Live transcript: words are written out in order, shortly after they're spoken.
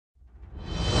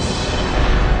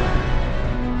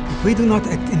If we do not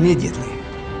act immediately,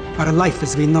 our life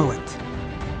as we know it,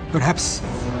 perhaps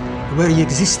the very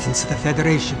existence of the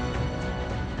Federation,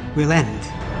 will end.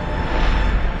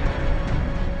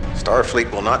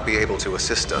 Starfleet will not be able to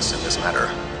assist us in this matter.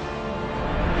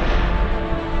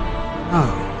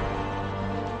 Oh.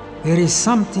 There is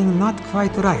something not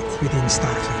quite right within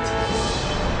Starfleet.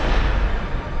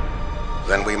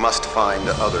 Then we must find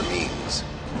other means.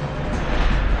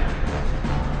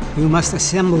 You must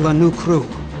assemble a new crew,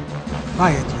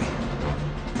 quietly.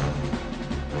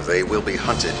 They will be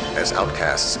hunted as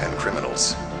outcasts and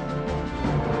criminals.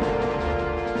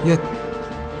 Yet,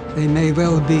 they may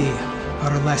well be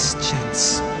our last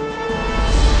chance.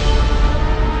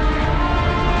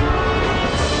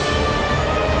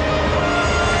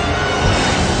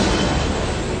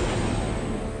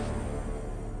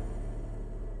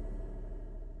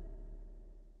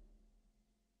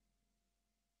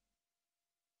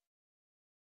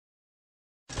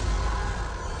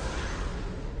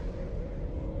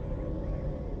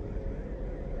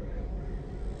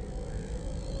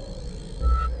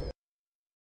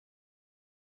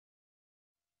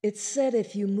 It's said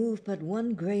if you move but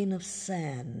one grain of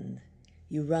sand,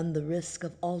 you run the risk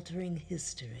of altering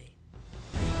history.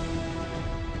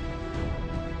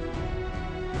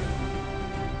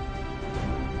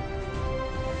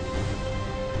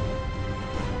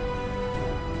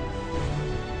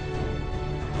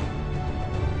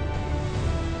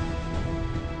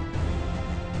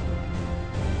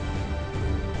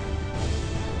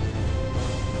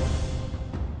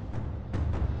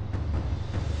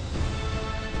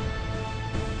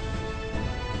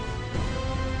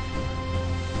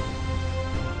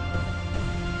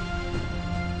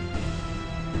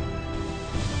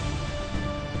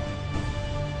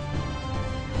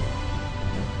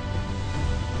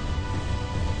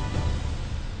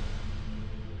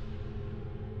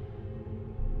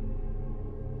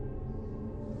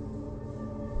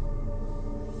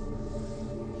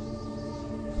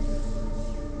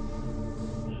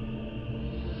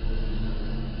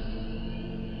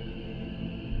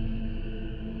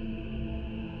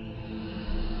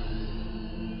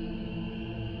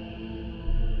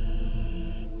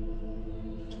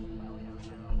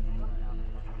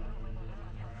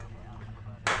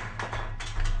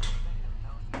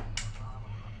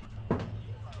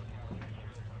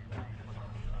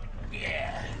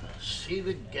 See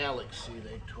the galaxy,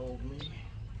 they told me.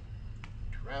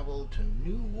 Travel to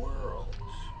new worlds.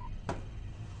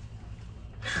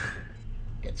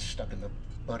 Get stuck in the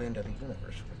butt end of the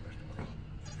universe for the rest of my life.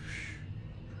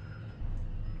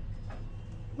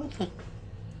 What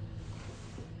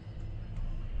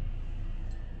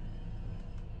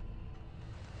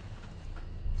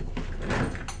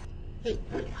the? Hey,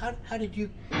 how did you...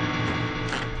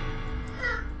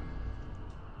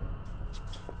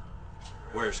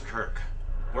 Where's Kirk?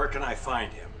 Where can I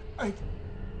find him? I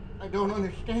don't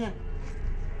understand.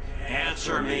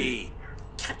 Answer me!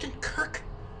 Captain Kirk?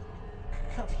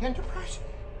 Of the Enterprise?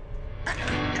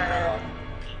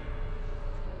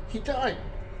 He died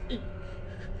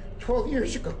 12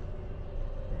 years ago.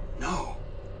 No.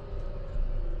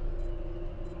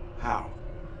 How?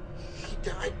 He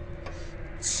died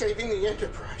saving the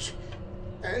Enterprise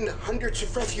and hundreds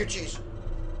of refugees.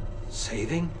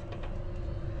 Saving?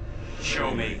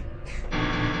 Show me.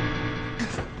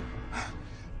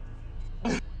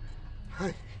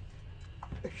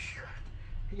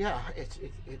 Yeah,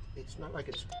 it's not like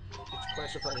it's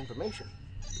classified information.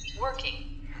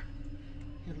 Working.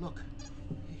 Here, look.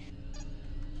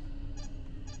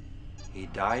 He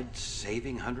died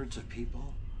saving hundreds of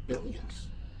people? Billions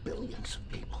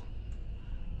of people.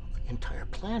 Entire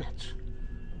planets.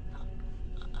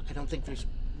 I don't think there's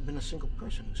been a single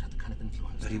person who's had the kind of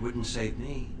influence. But he wouldn't save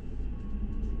me.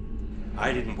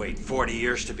 I didn't wait 40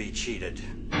 years to be cheated.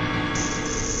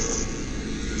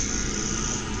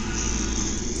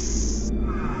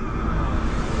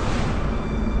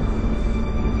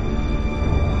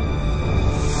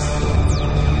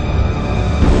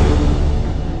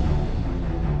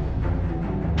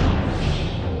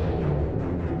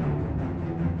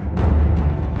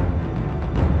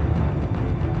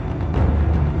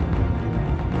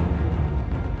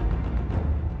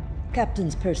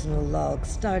 Captain's personal log,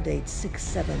 stardate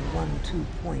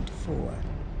 6712.4.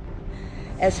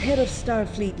 As head of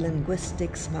Starfleet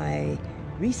linguistics, my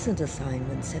recent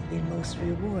assignments have been most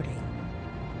rewarding.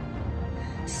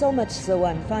 So much so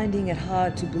I'm finding it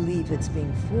hard to believe it's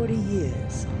been 40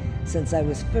 years since I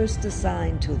was first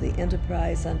assigned to the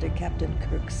Enterprise under Captain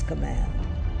Kirk's command.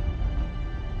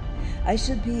 I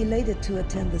should be elated to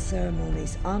attend the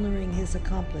ceremonies honoring his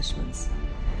accomplishments,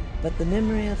 but the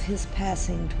memory of his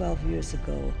passing 12 years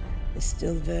ago is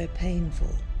still very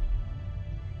painful.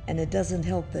 And it doesn't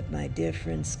help that my dear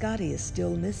friend Scotty is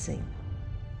still missing,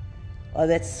 or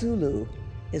that Sulu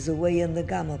is away in the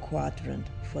Gamma Quadrant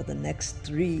for the next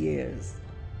 3 years,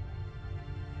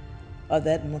 or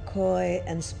that McCoy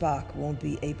and Spock won't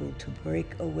be able to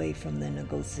break away from their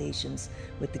negotiations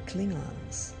with the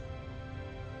Klingons.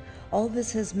 All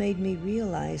this has made me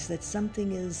realize that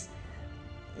something is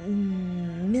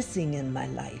missing in my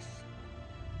life.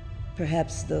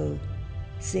 Perhaps, though,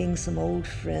 seeing some old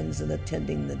friends and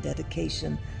attending the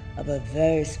dedication of a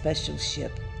very special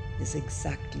ship is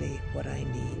exactly what I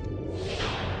need.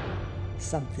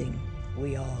 Something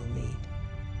we all need.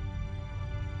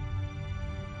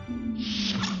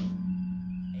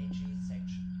 AG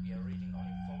section. We are reading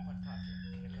only 4.5 here.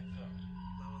 Can you confirm?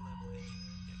 Lower level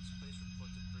engineering decks. Please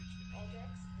report to bridge All immediately.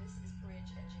 decks, this is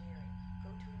bridge engineering. Go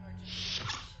to emergency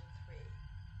position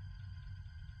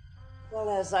 3. Well,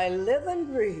 as I live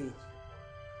and breathe.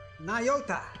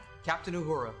 Nyota! Captain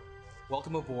Uhura,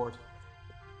 welcome aboard.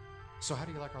 So how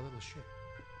do you like our little ship?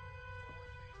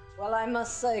 Well, I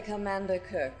must say, Commander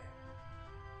Kirk,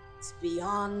 it's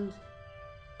beyond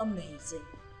amazing.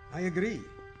 I agree.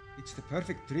 It's the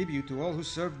perfect tribute to all who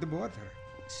served aboard her,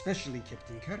 especially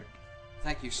Captain Kirk.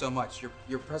 Thank you so much.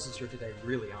 Your presence here today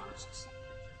really honors us.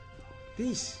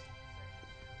 This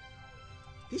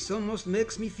almost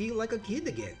makes me feel like a kid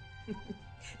again.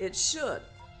 It should.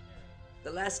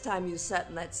 The last time you sat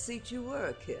in that seat, you were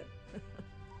a kid.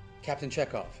 Captain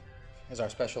Chekhov, as our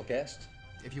special guest,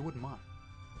 if you wouldn't mind.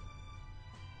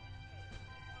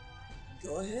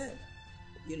 Go ahead.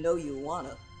 You know you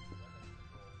wanna.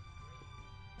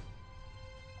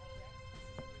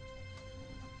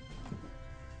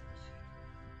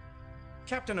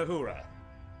 Captain Uhura,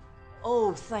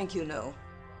 Oh, thank you, no.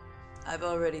 I've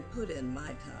already put in my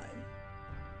time.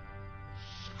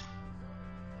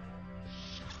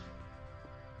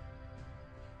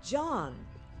 John,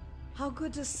 how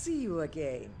good to see you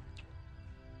again.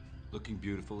 Looking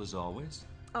beautiful as always.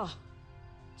 Oh,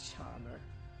 charmer.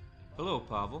 Hello,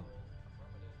 Pavel.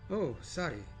 Oh,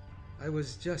 sorry. I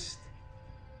was just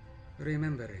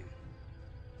remembering.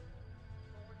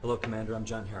 Hello, Commander. I'm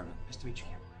John Harriman. Nice to meet you.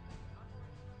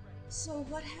 So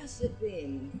what has it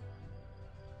been?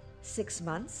 6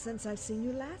 months since I've seen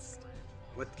you last?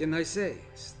 What can I say?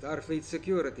 Starfleet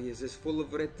security is as full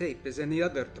of red tape as any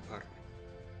other department.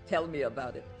 Tell me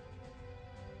about it.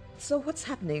 So what's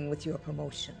happening with your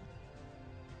promotion?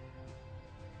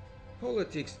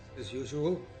 Politics, as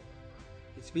usual.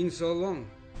 It's been so long.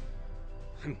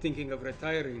 I'm thinking of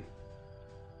retiring.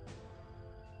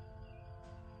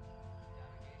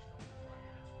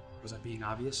 Was I being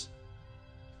obvious?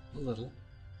 A little.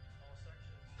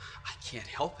 I can't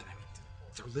help it. I mean,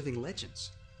 they're living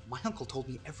legends. My uncle told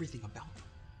me everything about them.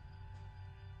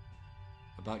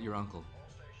 About your uncle.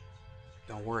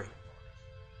 Don't worry.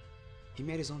 He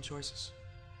made his own choices.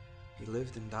 He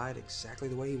lived and died exactly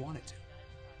the way he wanted to.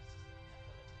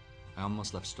 I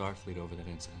almost left Starfleet over that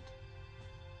incident.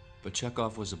 But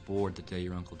Chekhov was aboard the day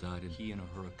your uncle died, and he and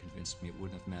Uhura convinced me it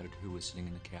wouldn't have mattered who was sitting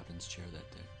in the captain's chair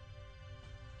that day.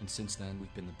 And since then,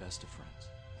 we've been the best of friends.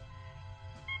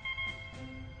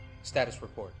 Status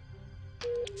report.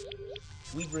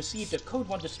 We've received a Code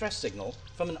 1 distress signal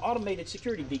from an automated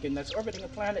security beacon that's orbiting a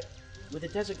planet with a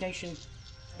designation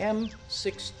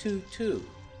M622.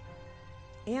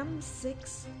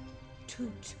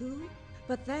 M622?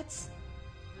 But that's...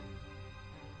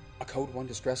 A Code 1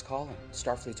 distress call, and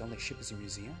Starfleet's only ship is a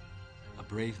museum? A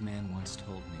brave man once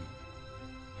told me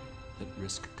that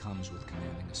risk comes with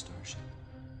commanding a starship.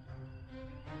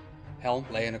 Helm,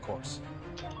 lay in a course.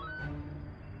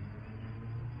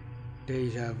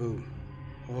 Deja vu.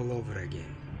 All over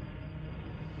again.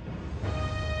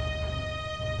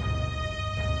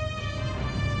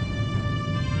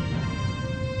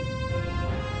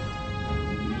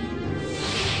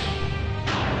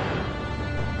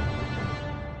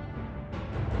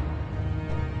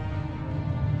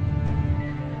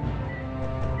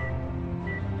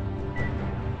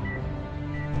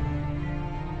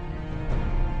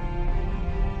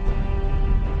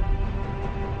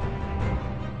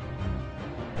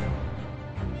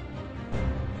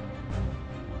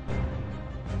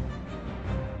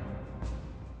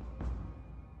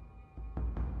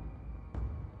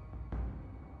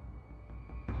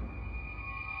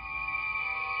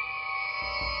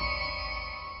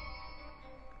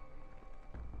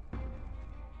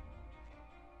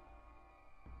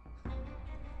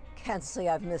 Can't say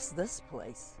I've missed this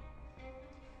place.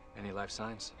 Any life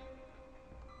signs?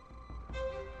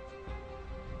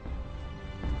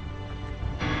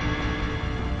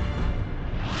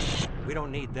 we don't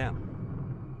need them.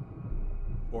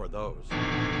 Or those.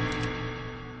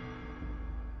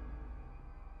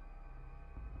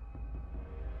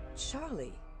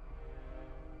 Charlie.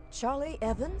 Charlie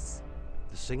Evans?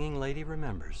 The singing lady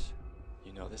remembers.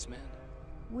 You know this man?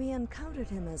 We encountered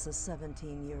him as a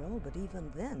 17-year-old, but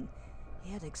even then,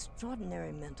 he had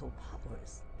extraordinary mental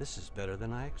powers. This is better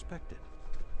than I expected.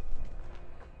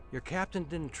 Your captain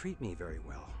didn't treat me very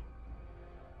well.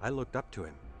 I looked up to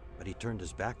him, but he turned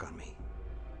his back on me.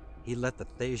 He let the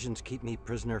Thasians keep me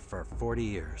prisoner for 40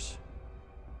 years.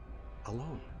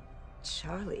 Alone.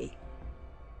 Charlie,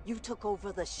 you took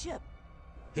over the ship.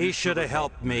 He should have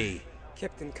helped me.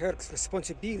 Captain Kirk's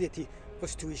responsibility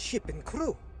was to his ship and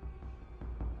crew.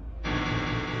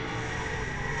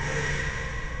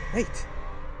 Wait.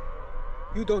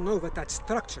 You don't know what that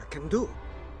structure can do.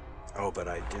 Oh, but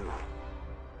I do.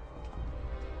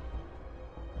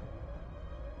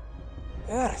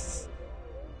 Earth.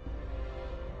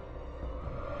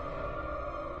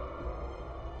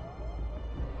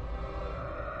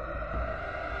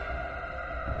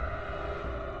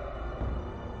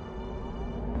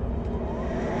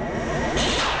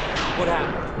 What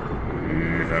happened? He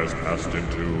has passed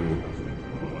into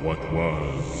what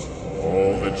was.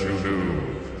 All that you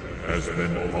knew has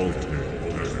been altered.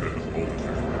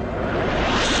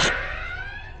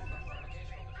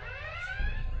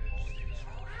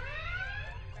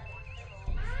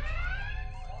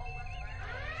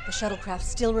 The shuttlecraft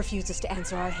still refuses to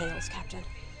answer our hails, Captain.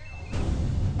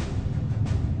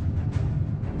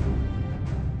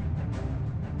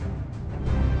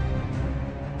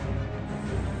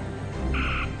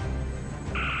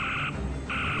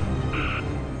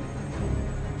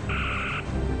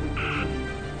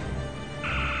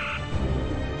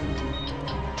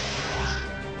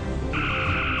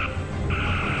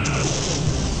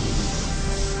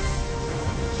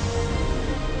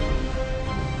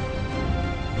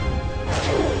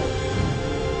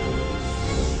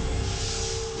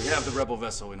 The rebel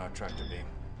vessel in our tractor beam.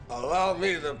 Allow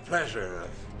me the pleasure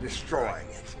of destroying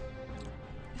it.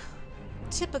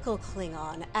 Typical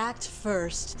Klingon. Act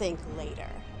first, think later.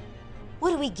 What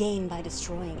do we gain by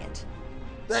destroying it?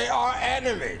 They are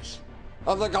enemies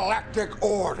of the Galactic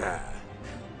Order.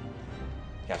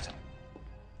 Captain,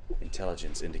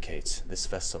 intelligence indicates this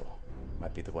vessel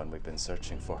might be the one we've been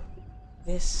searching for.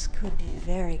 This could be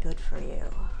very good for you.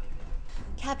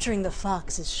 Capturing the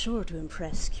Fox is sure to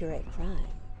impress Curate Prime.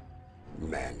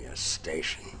 Man your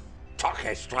station.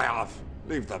 Take Straov.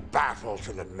 Leave the battle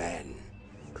to the men.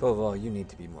 Koval, you need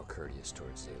to be more courteous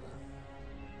towards Zayla.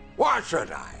 Why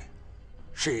should I?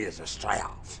 She is a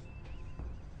Straov.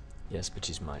 Yes, but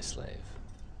she's my slave.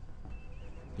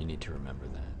 You need to remember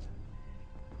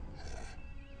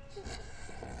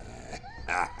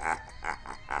that.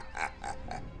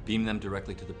 Beam them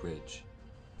directly to the bridge.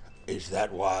 Is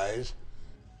that wise?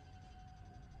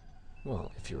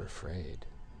 Well, if you're afraid.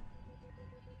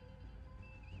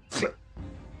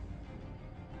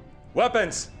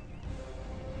 Weapons!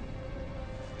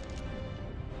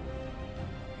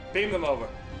 Beam them over.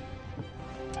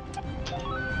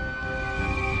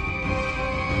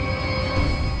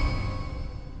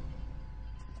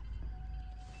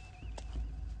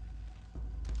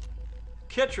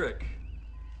 Kittrick!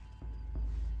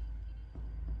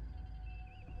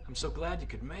 I'm so glad you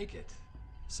could make it.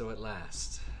 So at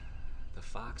last, the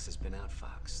Fox has been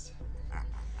outfoxed.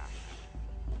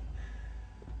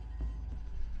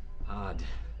 Odd.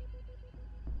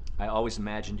 I always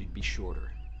imagined you'd be shorter.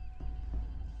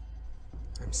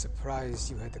 I'm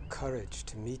surprised you had the courage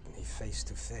to meet me face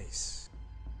to face.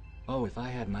 Oh, if I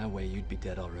had my way, you'd be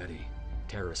dead already.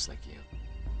 Terrorists like you.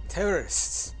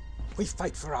 Terrorists? We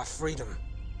fight for our freedom.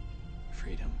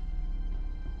 Freedom?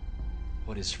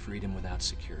 What is freedom without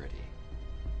security?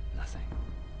 Nothing.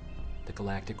 The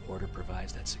Galactic Order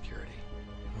provides that security.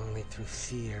 Only through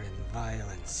fear and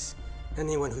violence.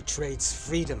 Anyone who trades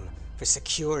freedom for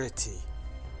security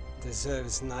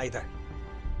deserves neither.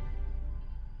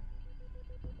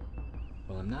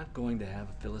 Well, I'm not going to have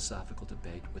a philosophical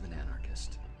debate with an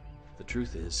anarchist. The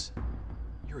truth is,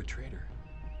 you're a traitor.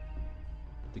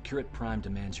 The Curate Prime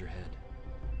demands your head.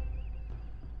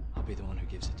 I'll be the one who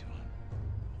gives it to him.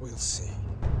 We'll see.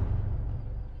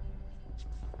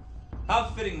 How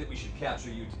fitting that we should capture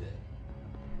you today.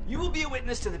 You will be a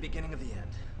witness to the beginning of the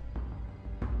end.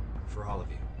 For all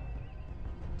of you.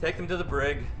 Take them to the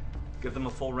brig. Give them a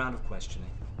full round of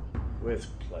questioning. With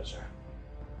pleasure.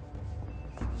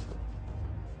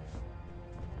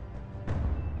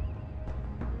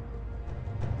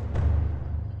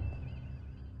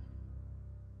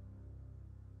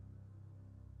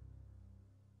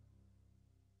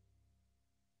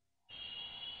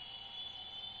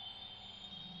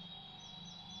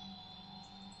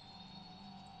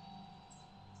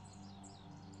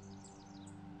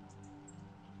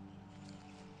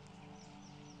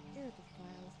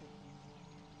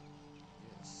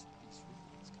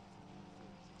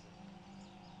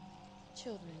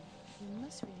 Children, you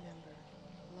must remember,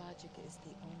 logic is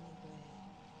the only way.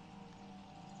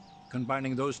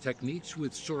 Combining those techniques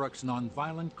with Surak's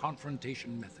nonviolent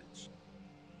confrontation methods.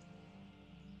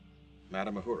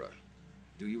 Madam Uhura,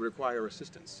 do you require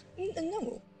assistance?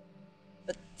 No.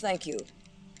 But thank you.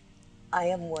 I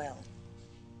am well.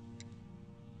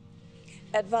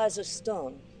 Advisor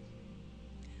Stone,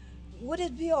 would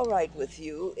it be all right with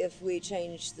you if we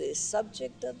change the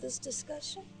subject of this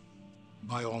discussion?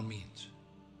 By all means.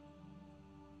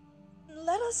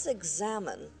 Let us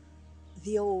examine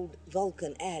the old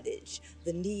Vulcan adage,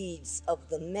 the needs of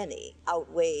the many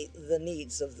outweigh the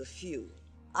needs of the few.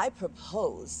 I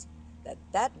propose that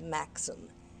that maxim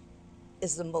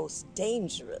is the most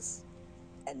dangerous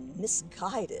and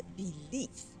misguided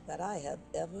belief that I have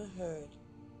ever heard.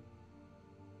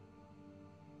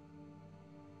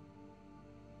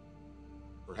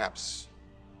 Perhaps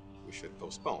we should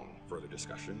postpone further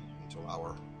discussion until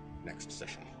our next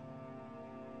session.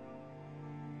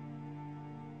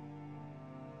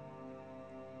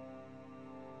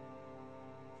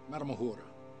 Madam Uhura,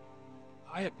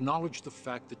 I acknowledge the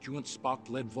fact that you and Spock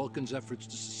led Vulcan's efforts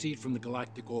to secede from the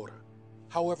Galactic Order.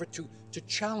 However, to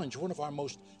challenge one of our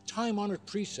most time-honored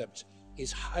precepts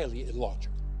is highly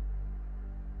illogical.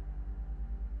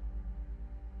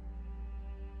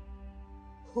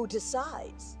 Who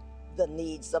decides the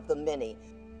needs of the many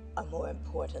are more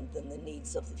important than the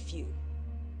needs of the few?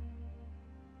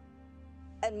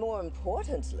 And more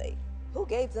importantly, who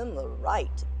gave them the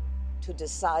right to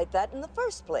decide that in the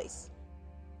first place?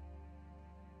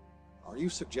 Are you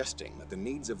suggesting that the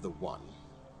needs of the one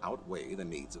outweigh the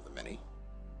needs of the many?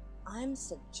 I'm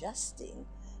suggesting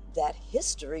that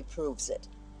history proves it.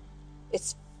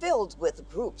 It's filled with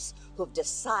groups who've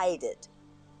decided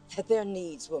that their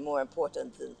needs were more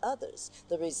important than others.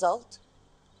 The result?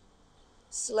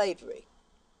 Slavery.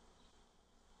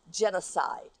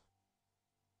 Genocide.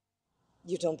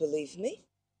 You don't believe me?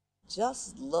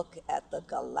 Just look at the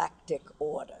Galactic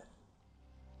Order.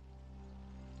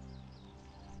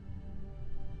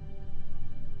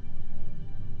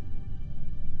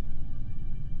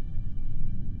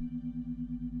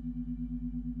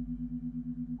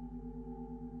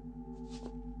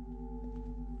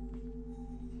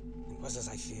 It was as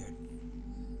I feared.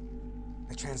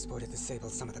 The transporter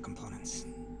disabled some of the components.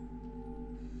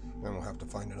 Then we'll have to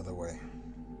find another way.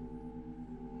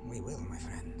 We will, my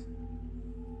friend.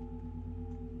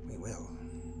 We will.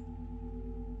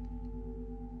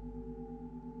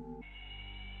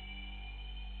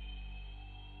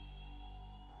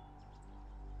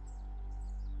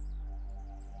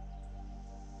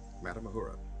 Madam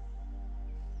Uhura,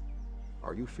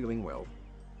 are you feeling well?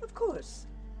 Of course.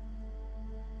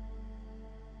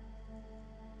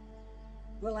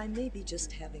 Well, I may be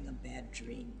just having a bad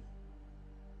dream.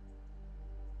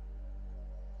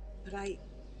 But I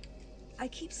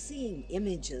keep seeing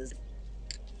images,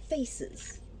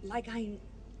 faces, like I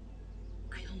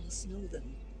almost know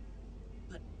them.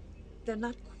 But they're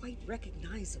not quite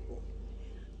recognizable.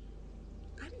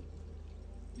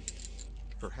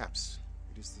 Perhaps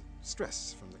it is the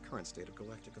stress from the current state of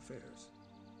galactic affairs.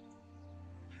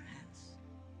 Perhaps.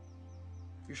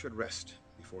 You should rest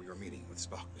before your meeting with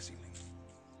Spock this evening.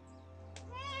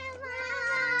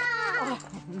 Oh,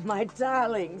 my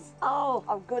darlings. Oh,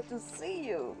 how good to see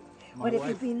you. What have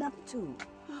you been up to?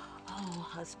 Oh,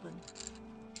 husband.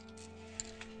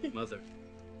 Mother.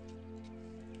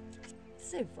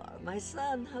 Sevar, my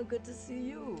son, how good to see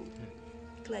you.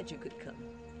 Glad you could come.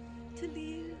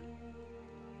 Talir.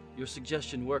 Your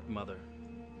suggestion worked, Mother.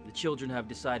 The children have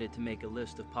decided to make a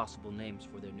list of possible names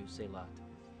for their new Selat.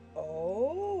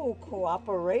 Oh,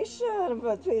 cooperation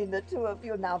between the two of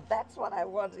you. Now that's what I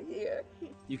want to hear.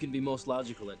 You can be most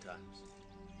logical at times.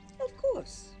 Of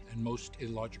course. And most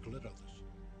illogical at others.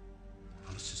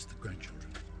 I'll assist the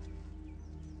grandchildren.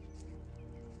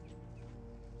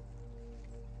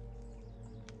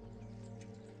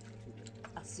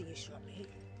 I'll see you shortly.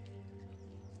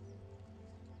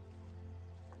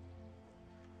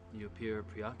 You appear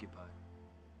preoccupied.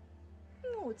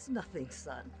 No, it's nothing,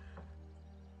 son.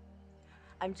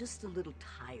 I'm just a little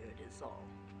tired is all.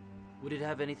 Would it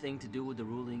have anything to do with the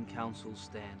ruling council's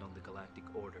stand on the Galactic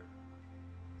Order?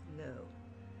 No.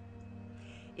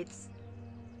 It's...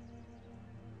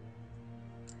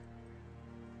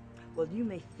 Well, you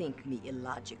may think me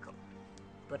illogical,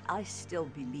 but I still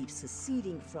believe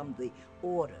seceding from the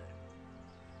Order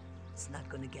is not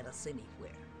going to get us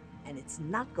anywhere. And it's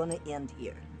not going to end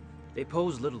here. They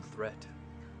pose little threat.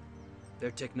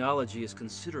 Their technology is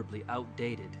considerably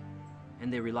outdated,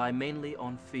 and they rely mainly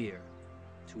on fear,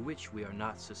 to which we are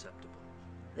not susceptible.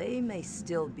 They may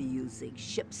still be using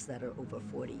ships that are over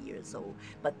 40 years old,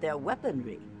 but their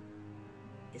weaponry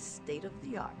is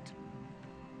state-of-the-art.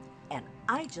 And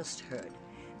I just heard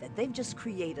that they've just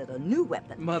created a new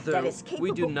weapon Mother, that is capable...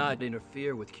 we do not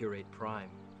interfere with Curate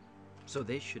Prime, so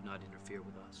they should not interfere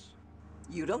with us.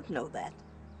 You don't know that.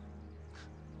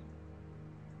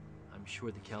 I'm sure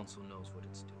the Council knows what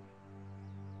it's doing.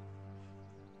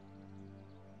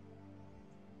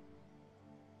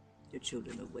 Your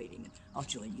children are waiting. I'll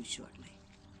join you shortly.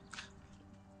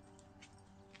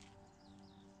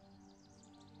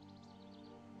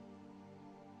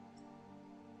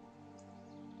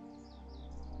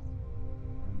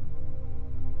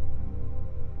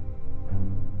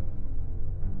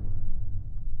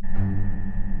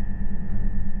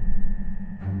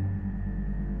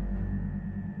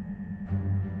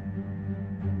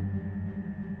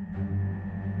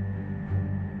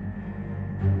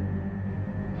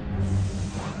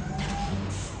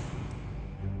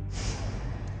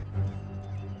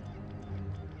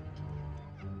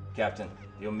 Captain,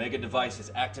 the Omega device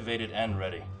is activated and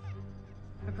ready.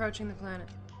 Approaching the planet.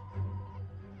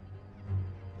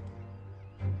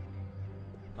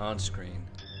 On screen.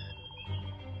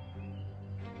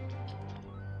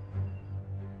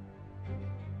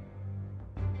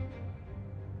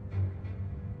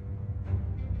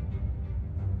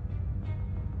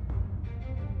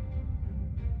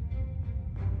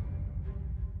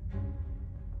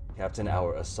 Captain,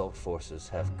 our assault forces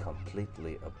have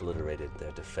completely obliterated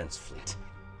their defense fleet.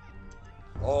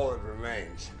 All that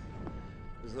remains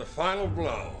is the final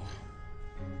blow.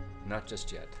 Not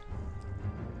just yet.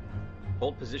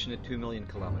 Hold position at 2 million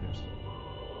kilometers.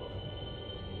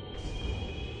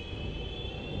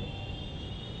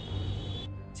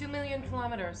 Two 2 million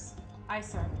kilometers. Aye,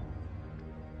 sir.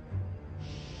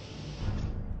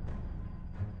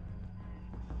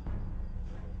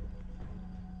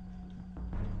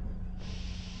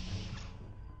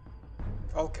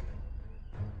 Vulcan.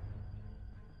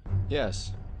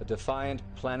 Yes, a defiant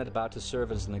planet about to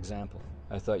serve as an example.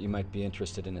 I thought you might be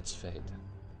interested in its fate.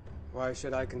 Why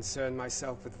should I concern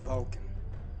myself with Vulcan?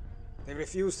 They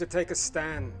refuse to take a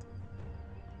stand.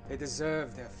 They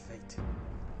deserve their fate.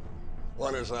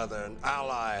 One is either an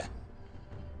ally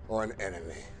or an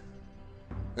enemy.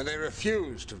 And they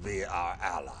refuse to be our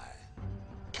ally,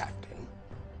 Captain.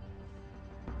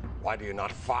 Why do you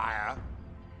not fire?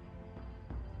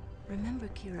 Remember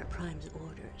Curate Prime's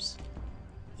orders.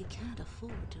 You can't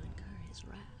afford to incur his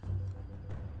wrath.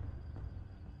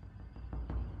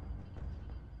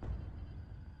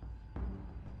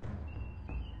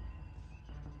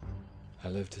 I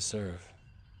live to serve.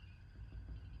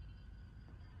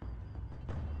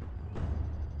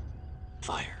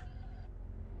 Fire.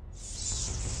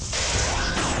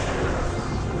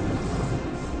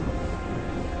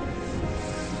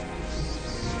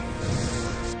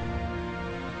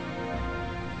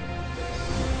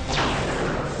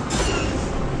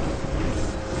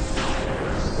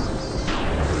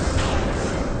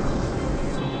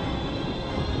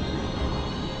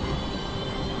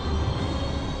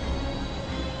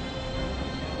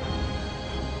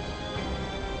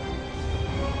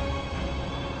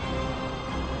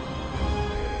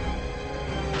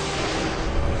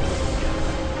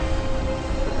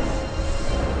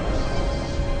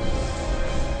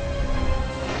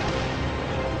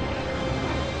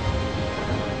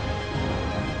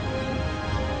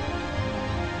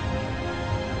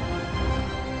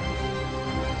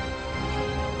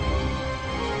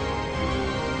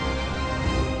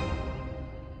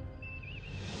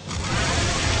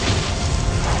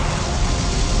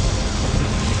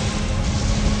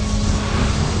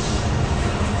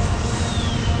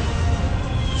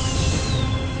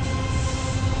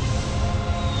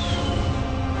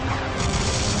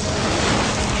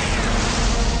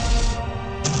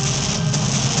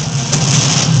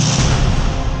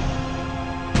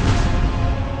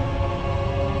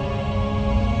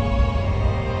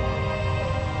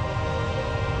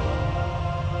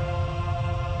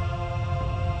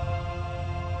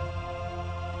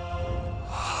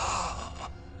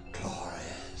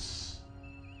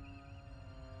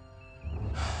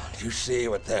 You see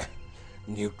what their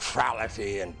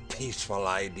neutrality and peaceful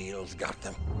ideals got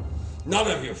them?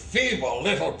 None of you feeble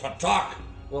little Patak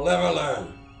will ever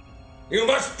learn. You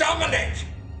must dominate!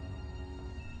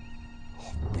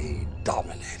 Or be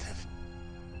dominated.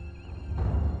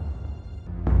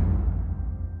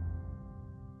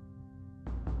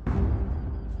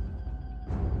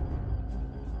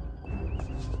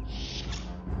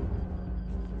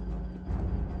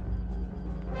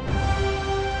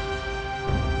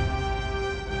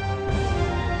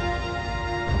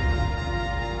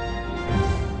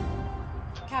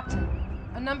 Captain,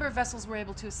 a number of vessels were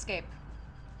able to escape.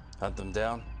 Hunt them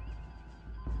down?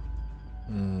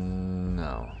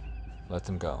 No. Let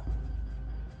them go.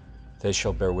 They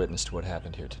shall bear witness to what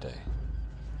happened here today.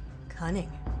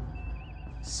 Cunning.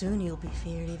 Soon you'll be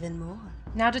feared even more.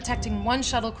 Now detecting one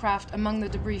shuttlecraft among the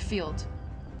debris field.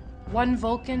 One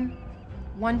Vulcan,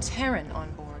 one Terran on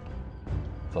board.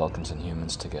 Vulcans and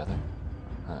humans together?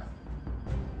 Huh.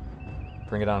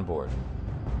 Bring it on board.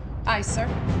 Aye, sir.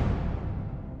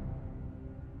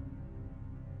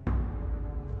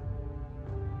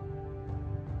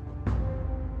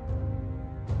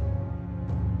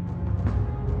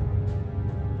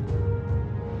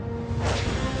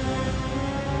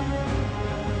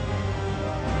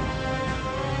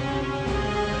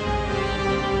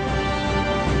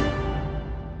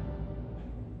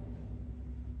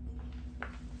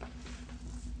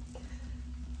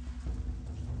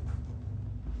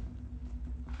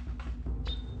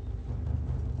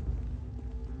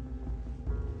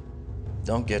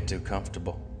 Don't get too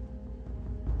comfortable.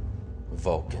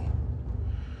 Vulcan.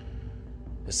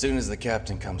 As soon as the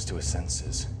captain comes to his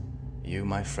senses, you,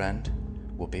 my friend,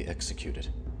 will be executed.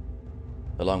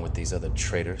 Along with these other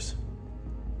traitors.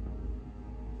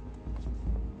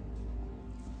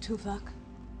 Tuvok,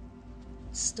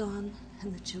 Stan,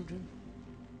 and the children.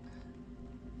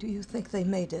 Do you think they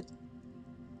made it?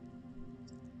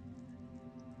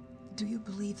 Do you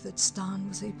believe that Stan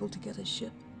was able to get a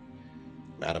ship?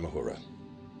 Madam Uhura,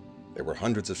 there were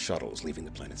hundreds of shuttles leaving the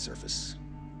planet's surface.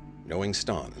 Knowing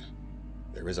Stan,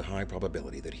 there is a high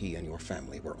probability that he and your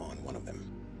family were on one of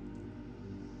them.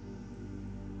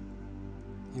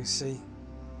 You see,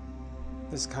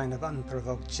 this kind of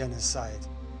unprovoked genocide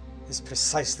is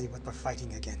precisely what we're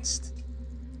fighting against.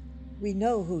 We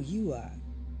know who you are.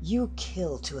 You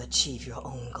kill to achieve your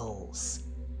own goals.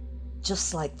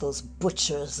 Just like those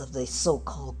butchers of the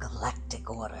so-called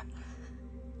Galactic Order.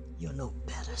 You're no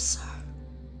better, sir.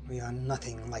 We are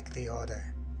nothing like the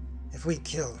Order. If we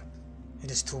kill,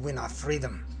 it is to win our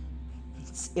freedom.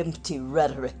 It's empty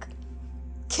rhetoric.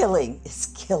 Killing is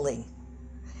killing.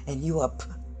 And you are...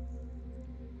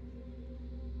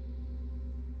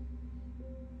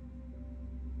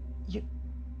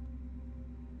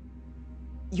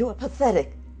 You are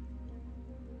pathetic.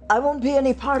 I won't be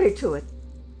any party to it.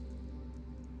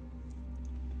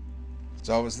 It's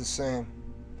always the same.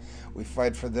 We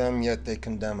fight for them, yet they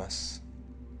condemn us.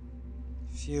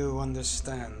 Few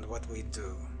understand what we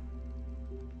do.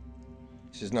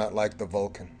 She's not like the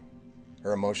Vulcan.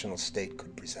 Her emotional state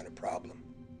could present a problem.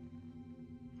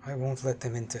 I won't let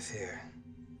them interfere.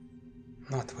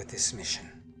 Not with this mission.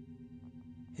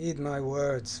 Heed my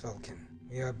words, Vulcan.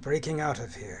 We are breaking out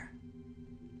of here.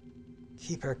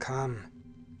 Keep her calm,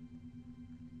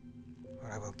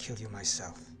 or I will kill you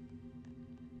myself.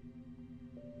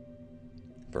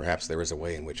 Perhaps there is a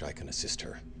way in which I can assist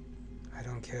her. I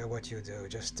don't care what you do,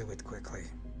 just do it quickly.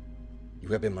 You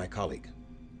have been my colleague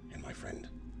and my friend.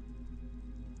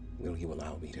 Will you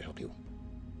allow me to help you?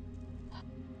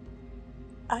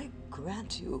 I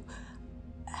grant you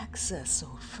access,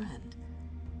 old friend.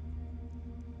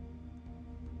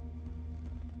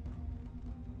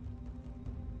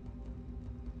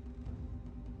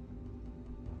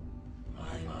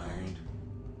 My mind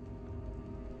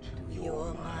to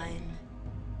your mind.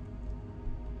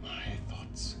 My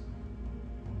thoughts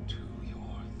to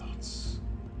your thoughts.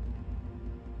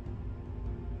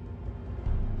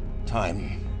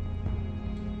 Time.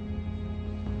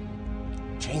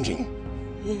 Changing.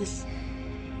 Yes.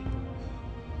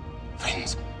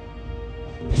 Friends.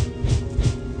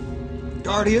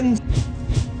 Guardians?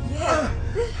 Yeah.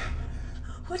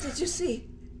 What did you see?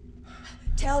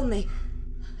 Tell me.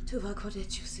 Tuvok, what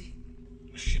did you see?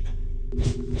 A ship.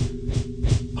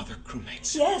 Other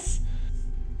crewmates. Yes.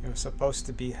 You're supposed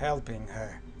to be helping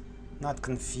her, not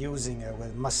confusing her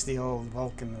with musty old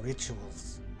Vulcan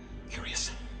rituals.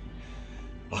 Curious.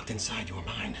 Locked inside your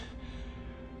mind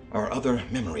are other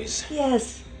memories.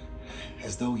 Yes.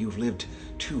 As though you've lived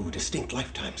 2 distinct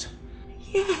lifetimes.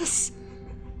 Yes.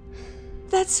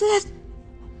 That's it.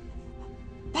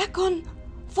 Back on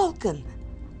Vulcan.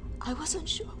 I wasn't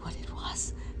sure what it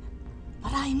was,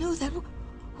 but I knew that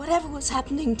whatever was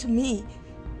happening to me,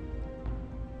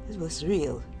 it was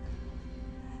real.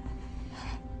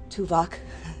 Tuvok,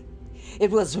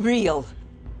 it was real.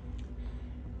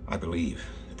 I believe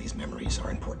that these memories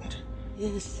are important.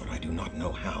 Yes. But I do not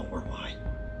know how or why.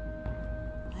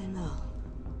 I know.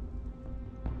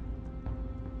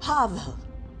 Pavel.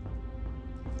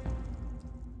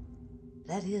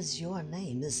 That is your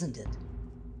name, isn't it?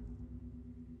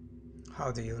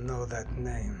 How do you know that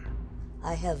name?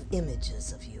 I have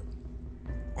images of you.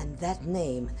 And that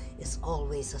name is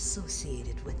always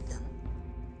associated with them.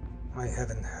 I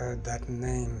haven't heard that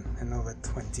name in over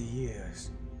 20 years.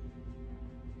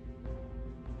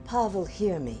 Pavel,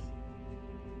 hear me.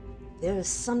 There is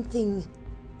something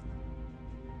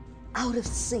out of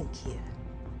sync here.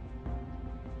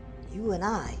 You and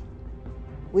I,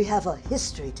 we have a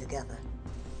history together.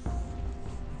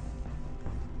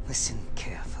 Listen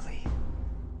carefully.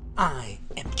 I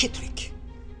am Kittredge.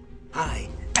 I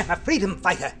am a freedom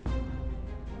fighter.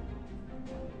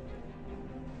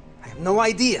 I have no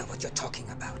idea what you're talking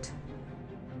about.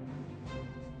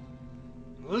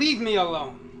 Leave me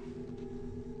alone.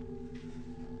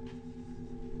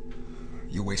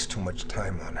 You waste too much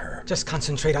time on her. Just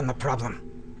concentrate on the problem.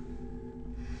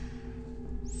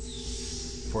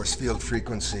 Force field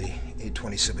frequency,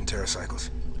 827 teracycles.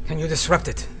 Can you disrupt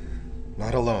it?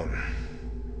 Not alone.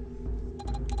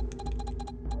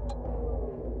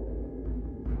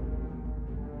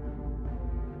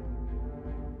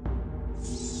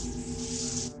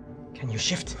 Can you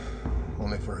shift?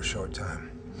 Only for a short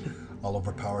time. I'll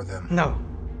overpower them. No.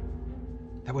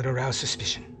 That would arouse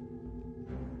suspicion.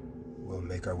 We'll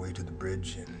make our way to the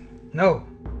bridge and... No.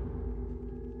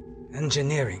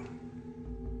 Engineering.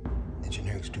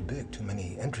 Engineering's too big. Too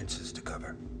many entrances to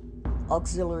cover.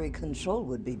 Auxiliary control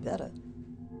would be better.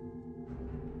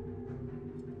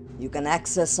 You can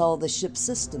access all the ship's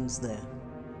systems there.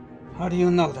 How do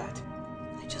you know that?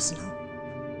 I just know.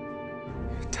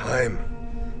 Time.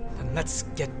 Then let's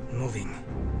get moving.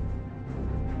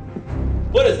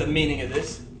 What is the meaning of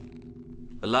this?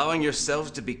 Allowing yourselves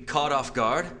to be caught off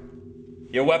guard?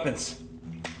 Your weapons.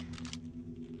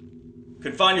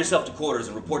 Confine yourself to quarters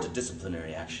and report to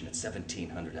disciplinary action at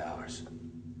 1700 hours.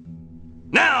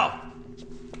 Now!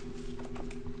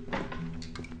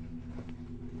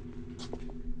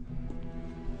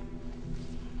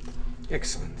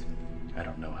 Excellent. I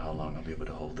don't know how long I'll be able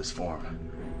to hold this form.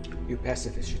 You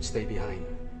pacifists should stay behind.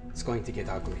 It's going to get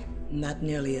ugly. Not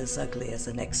nearly as ugly as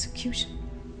an execution.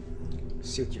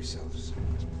 Suit yourselves.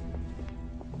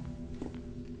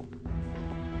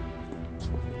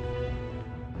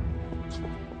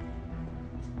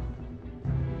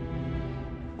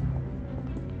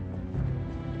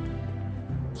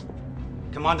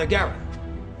 Commander Garrett,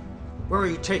 where are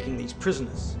you taking these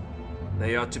prisoners?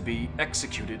 They are to be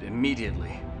executed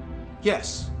immediately.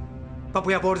 Yes, but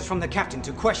we have orders from the captain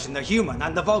to question the human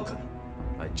and the Vulcan.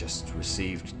 I just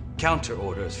received counter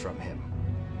orders from him.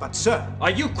 But sir...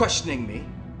 Are you questioning me?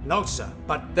 No, sir,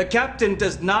 but... The captain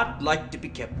does not like to be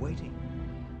kept waiting.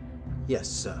 Yes,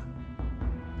 sir.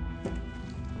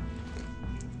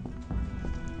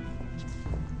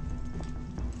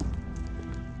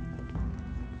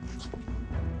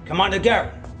 Commander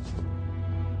Garrett,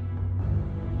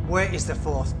 where is the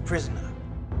fourth prisoner?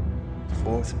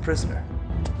 Fourth prisoner?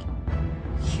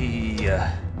 He,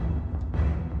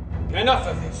 Enough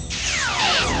of this!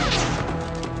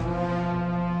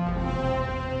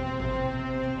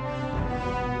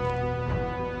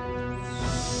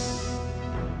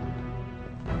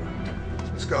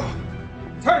 Let's go.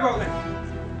 Turbo then!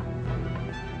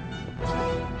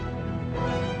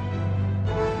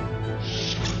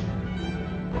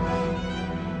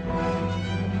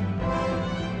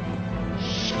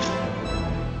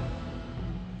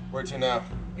 Where to now?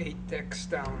 8 decks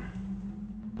down.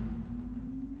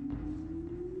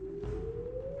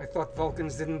 I thought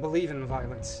Vulcans didn't believe in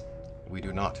violence. We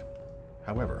do not.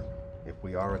 However, if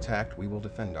we are attacked, we will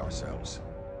defend ourselves.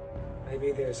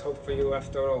 Maybe there's hope for you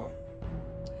after all.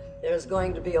 There's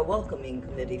going to be a welcoming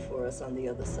committee for us on the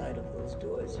other side of those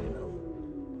doors, you know.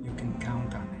 You can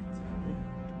count on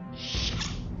it.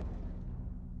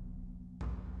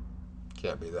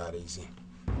 Can't be that easy.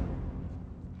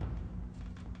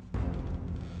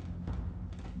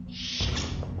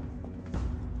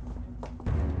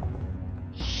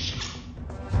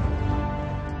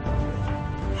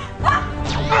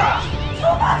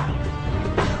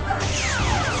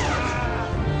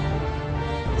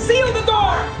 Seal the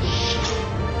door!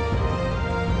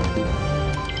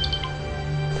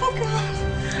 Oh, God!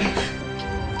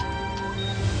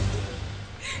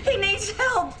 He needs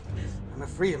help! I'm a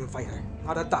freedom fighter,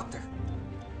 not a doctor.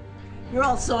 You're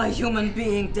also a human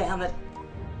being, damn it.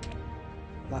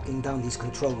 Locking down these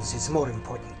controls is more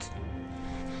important.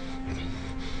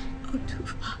 Oh,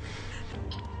 Tuvok.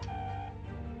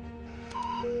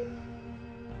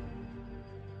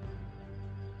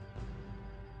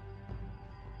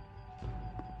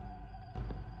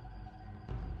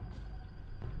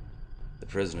 The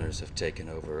prisoners have taken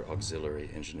over auxiliary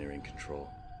engineering control.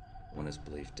 One is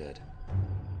believed dead.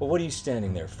 Well, what are you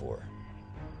standing there for?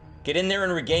 Get in there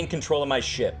and regain control of my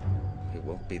ship. It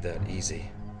won't be that easy.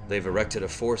 They've erected a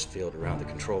force field around the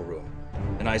control room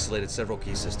and isolated several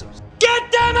key systems. Get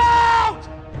them out!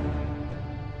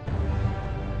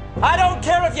 I don't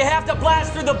care if you have to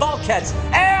blast through the bulkheads.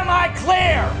 Am I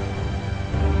clear?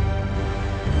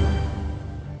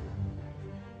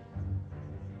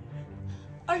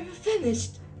 Are you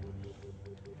finished?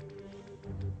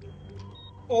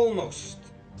 Almost.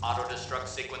 Auto-destruct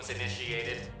sequence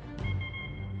initiated.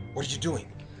 What are you doing?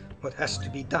 What has to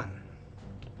be done?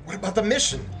 What about the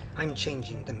mission? I'm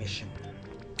changing the mission.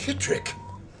 Kittrick!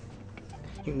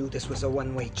 You knew this was a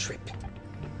one-way trip.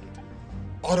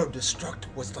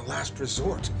 Auto-destruct was the last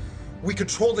resort. We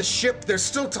control the ship. There's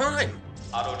still time.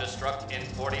 Auto-destruct in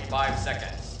 45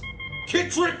 seconds.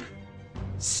 Kittrick!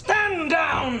 Stand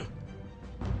down!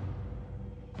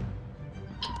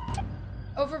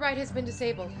 Override has been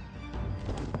disabled.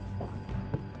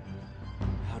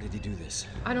 How did he do this?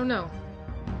 I don't know.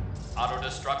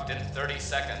 Auto-destruct in 30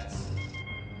 seconds.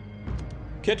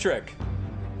 Kittrick,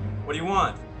 what do you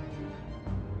want?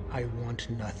 I want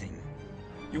nothing.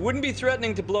 You wouldn't be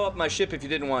threatening to blow up my ship if you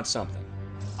didn't want something.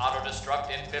 Auto-destruct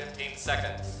in 15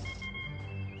 seconds.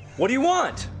 What do you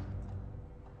want?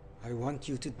 I want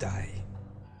you to die.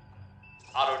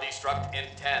 Auto-destruct in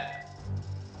 10,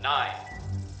 9,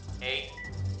 8,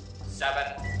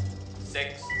 7,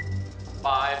 6,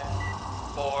 5,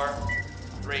 4,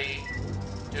 3,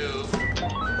 2.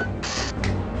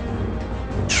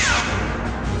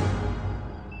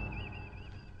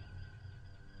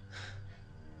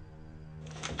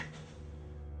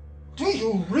 Do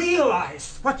you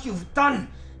realize what you've done?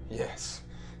 Yes.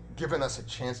 Given us a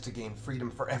chance to gain freedom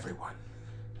for everyone.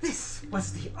 This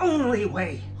was the only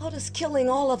way. How does killing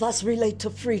all of us relate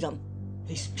to freedom?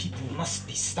 These people must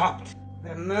be stopped.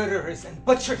 They're murderers and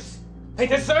butchers. They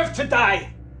deserve to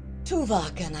die.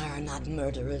 Tuvok and I are not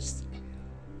murderers.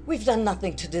 We've done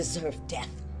nothing to deserve death.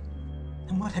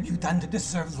 And what have you done to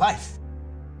deserve life?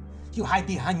 You hide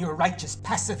behind your righteous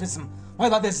pacifism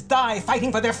while others die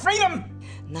fighting for their freedom.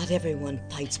 Not everyone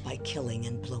fights by killing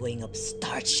and blowing up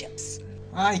starships.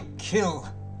 I kill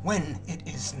when it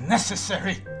is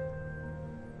necessary.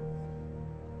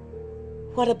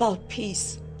 What about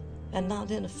peace and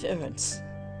not interference?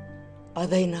 Are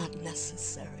they not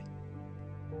necessary?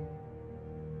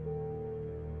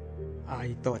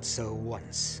 I thought so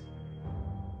once.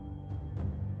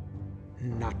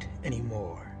 Not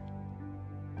anymore.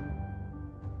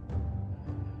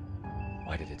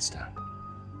 Why did it stop?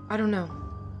 I don't know.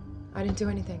 I didn't do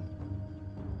anything.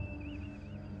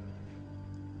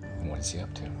 And what is he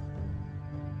up to?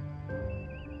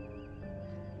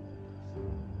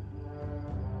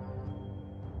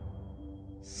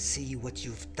 See what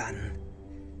you've done.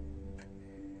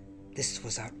 This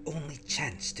was our only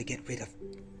chance to get rid of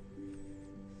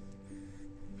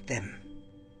them.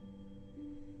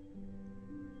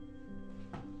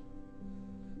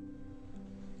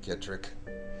 Kittrick,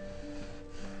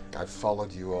 I've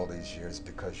followed you all these years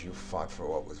because you fought for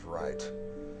what was right.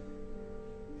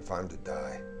 If I'm to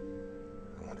die,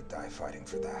 I want to die fighting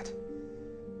for that.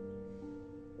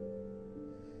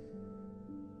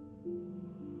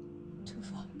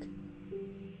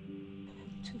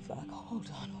 Tuvok, hold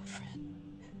on, old friend.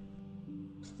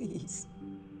 Please.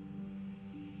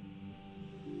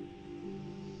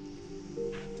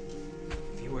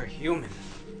 If you were human,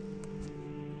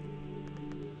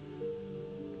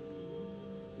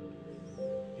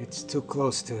 it's too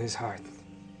close to his heart.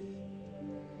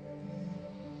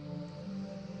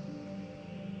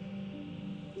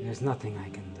 There's nothing I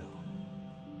can do.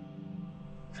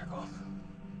 Chekhov.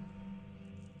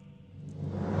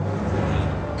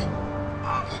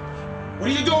 What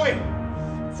are you doing?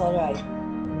 It's all right.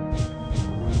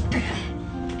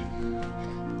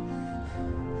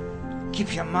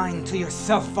 Keep your mind to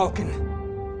yourself, Vulcan.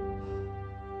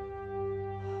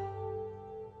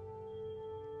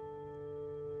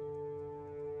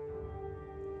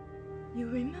 You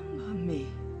remember me.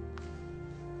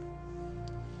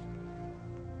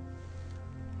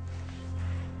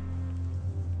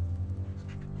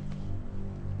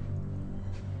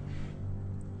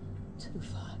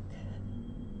 Tuvok,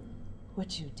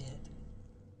 what you did.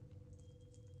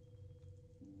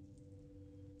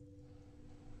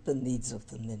 The needs of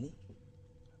the many,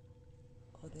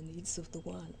 or the needs of the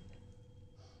one?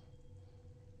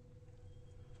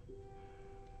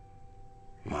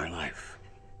 My life.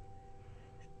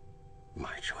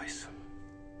 My choice.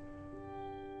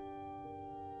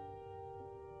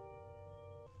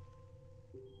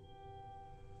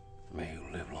 May you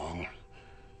live long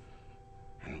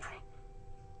and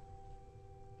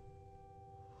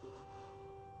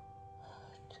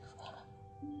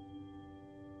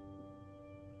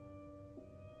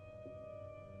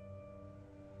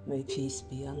May peace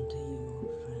be unto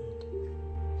you, friend.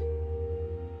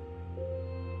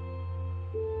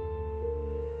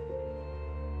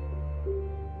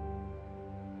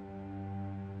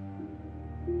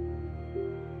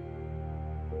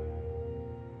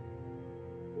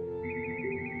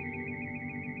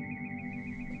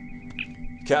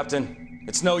 Captain,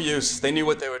 it's no use. They knew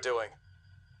what they were doing.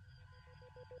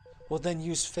 Well, then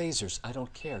use phasers. I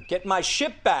don't care. Get my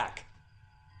ship back!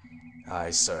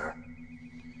 Aye, sir.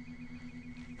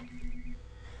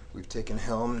 We've taken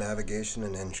helm, navigation,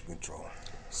 and engine control.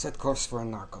 Set course for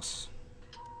Anarchos.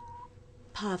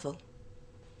 Pavel,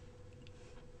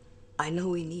 I know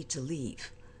we need to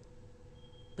leave,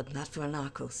 but not for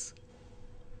Anarchos.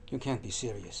 You can't be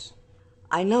serious.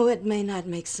 I know it may not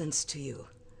make sense to you,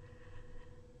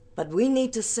 but we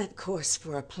need to set course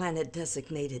for a planet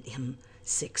designated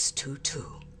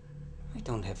M622. I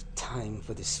don't have time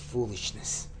for this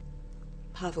foolishness.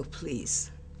 Pavel,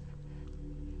 please.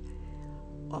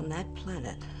 On that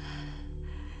planet,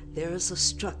 there is a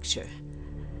structure.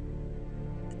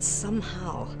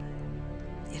 Somehow,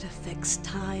 it affects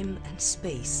time and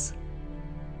space.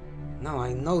 Now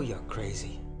I know you're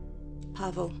crazy.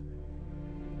 Pavel,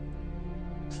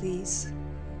 please.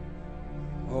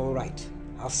 All right.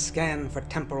 I'll scan for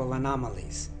temporal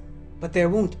anomalies, but there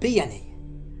won't be any.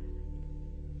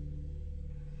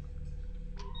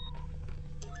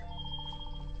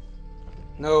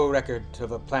 No record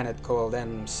of a planet called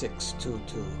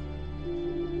M622.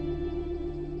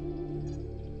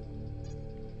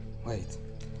 Wait.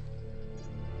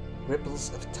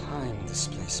 Ripples of time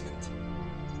displacement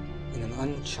in an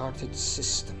uncharted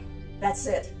system. That's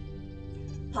it.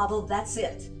 Pavel, that's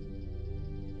it.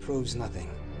 Proves nothing.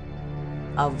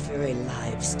 Our very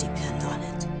lives depend on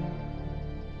it.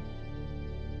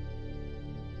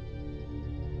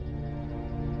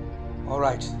 All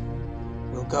right.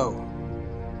 We'll go.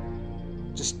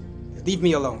 Just leave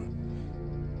me alone.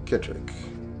 Kittrick,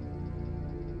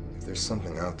 if there's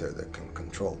something out there that can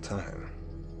control time,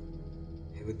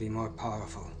 it would be more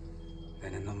powerful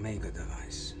than an Omega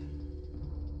device.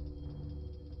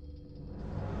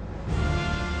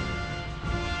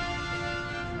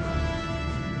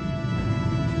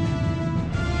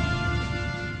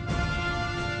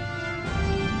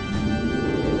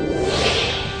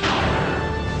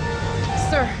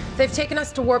 Sir, they've taken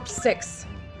us to Warp 6.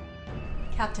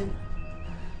 Captain,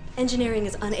 engineering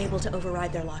is unable to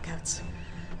override their lockouts,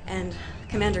 and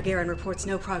Commander Garen reports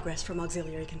no progress from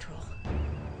auxiliary control.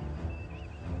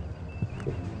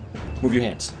 Move your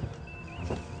hands.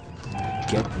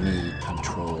 Get me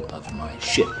control of my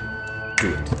ship.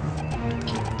 Do it.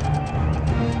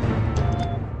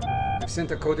 I've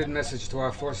sent a coded message to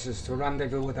our forces to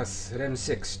rendezvous with us at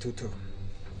M622.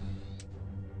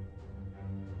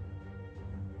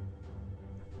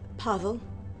 Pavel,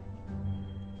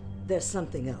 there's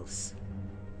something else.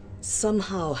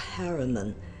 Somehow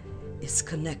Harriman is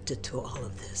connected to all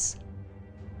of this.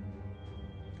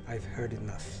 I've heard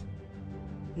enough.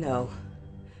 No.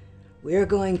 We're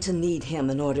going to need him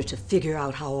in order to figure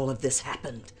out how all of this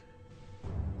happened.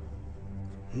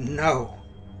 No.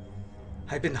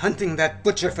 I've been hunting that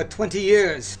butcher for 20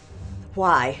 years.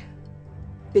 Why?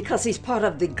 Because he's part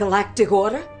of the Galactic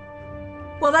Order?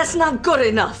 Well, that's not good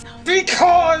enough.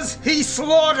 Because he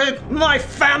slaughtered my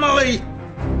family!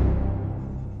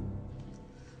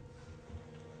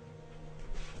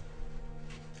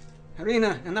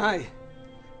 Irina and I,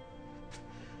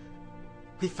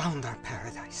 we found our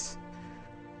paradise.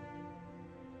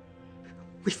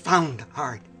 We found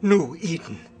our new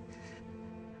Eden.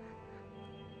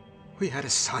 We had a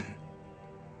son,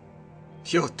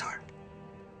 Fyodor.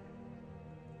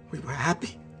 We were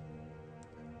happy.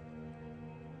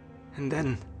 And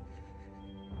then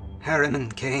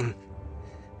Harriman came,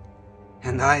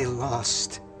 and I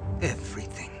lost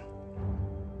everything.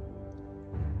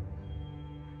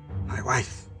 My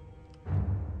wife,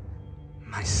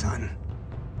 my son,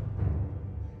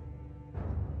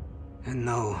 and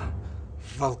no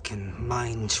Vulcan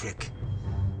mind trick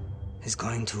is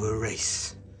going to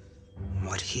erase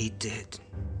what he did.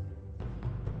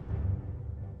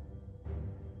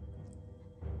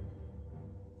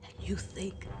 And you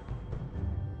think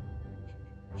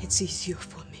it's easier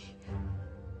for me?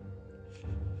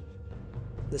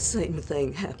 The same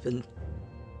thing happened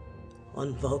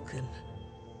on Vulcan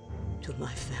to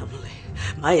my family,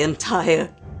 my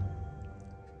entire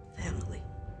family.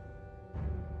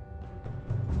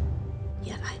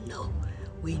 Yet I know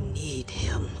we need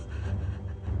him.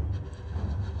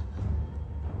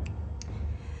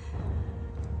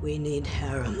 We need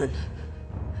Harriman.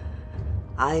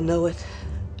 I know it.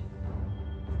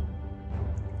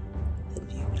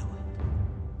 And you know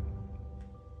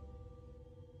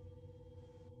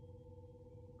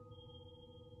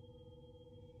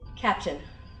Captain,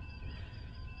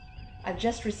 I've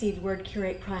just received word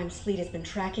Curate Prime's fleet has been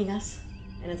tracking us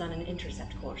and is on an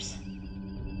intercept course.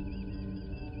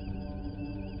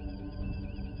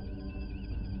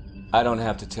 I don't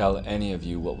have to tell any of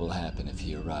you what will happen if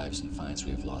he arrives and finds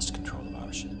we have lost control of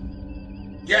our ship.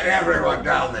 Get everyone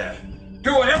down there.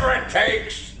 Do whatever it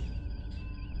takes.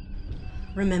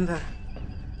 Remember,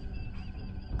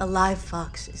 a live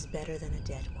fox is better than a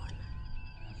dead one.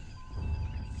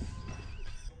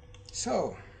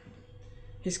 So,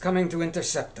 he's coming to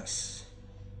intercept us.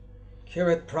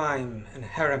 Curate Prime and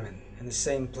Harriman in the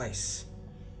same place.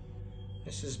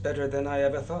 This is better than I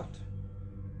ever thought.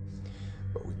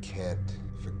 But we can't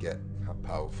forget how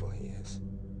powerful he is.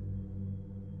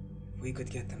 We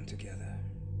could get them together.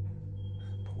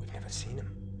 But we've never seen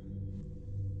him.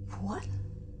 What?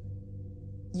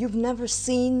 You've never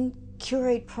seen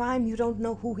Curate Prime? You don't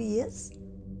know who he is?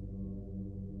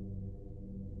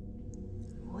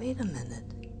 Wait a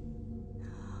minute.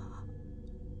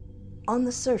 On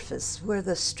the surface, where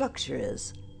the structure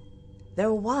is,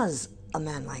 there was a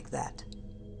man like that.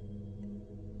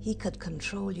 He could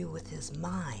control you with his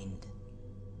mind.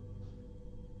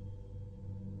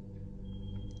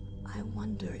 I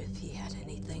wonder if he had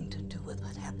anything to do with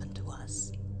what happened to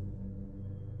us.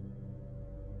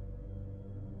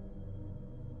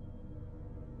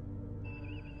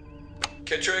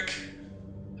 Kittrick?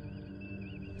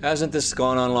 Hasn't this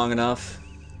gone on long enough?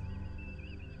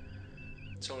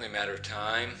 It's only a matter of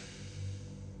time.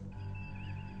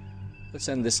 Let's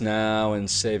end this now and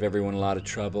save everyone a lot of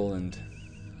trouble, and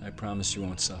I promise you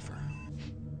won't suffer.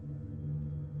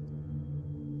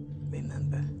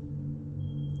 Remember,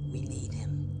 we need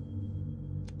him.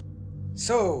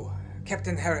 So,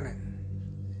 Captain Harriman,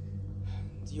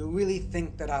 do you really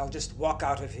think that I'll just walk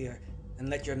out of here and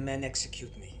let your men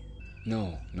execute me?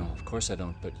 No, of course I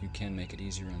don't, but you can make it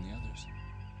easier on the others.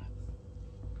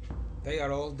 They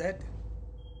are all dead.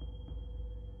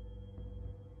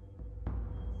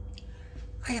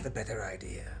 I have a better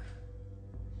idea.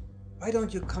 Why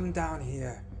don't you come down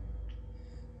here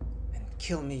and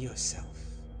kill me yourself?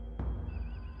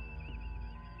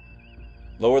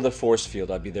 Lower the force field.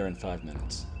 I'll be there in 5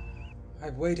 minutes.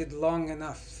 I've waited long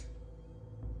enough.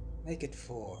 Make it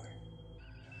 4.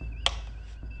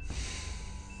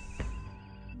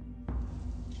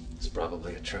 It's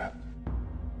probably a trap.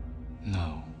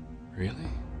 No. Really?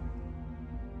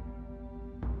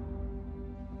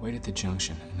 Wait at the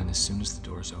junction, and then as soon as the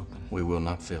doors open... We will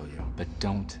not fail you. But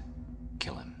don't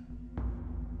kill him.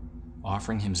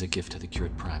 Offering him as a gift to the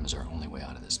Curate Prime is our only way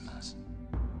out of this mess.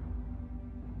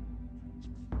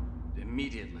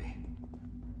 Immediately.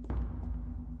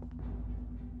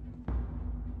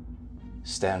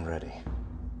 Stand ready.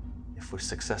 If we're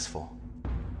successful,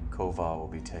 Koval will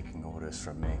be taking orders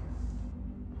from me.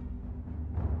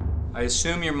 I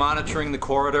assume you're monitoring the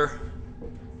corridor?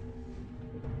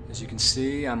 As you can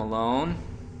see, I'm alone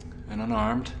and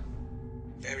unarmed.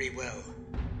 Very well.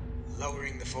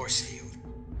 Lowering the force field.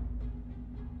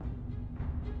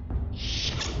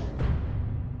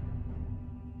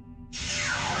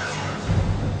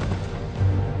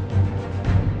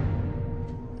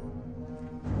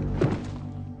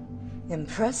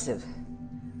 Impressive.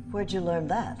 Where'd you learn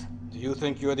that? Do you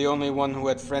think you're the only one who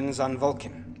had friends on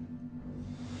Vulcan?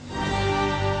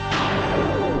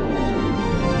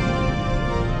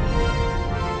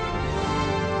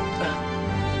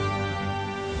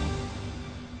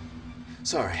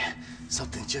 Sorry,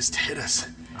 something just hit us.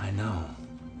 I know.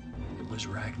 It was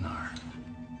Ragnar.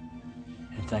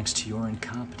 And thanks to your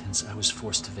incompetence, I was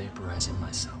forced to vaporize him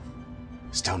myself.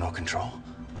 Still no control?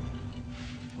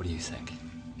 What do you think?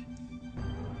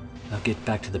 Now get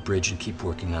back to the bridge and keep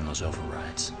working on those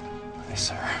overrides. Yes,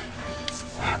 sir.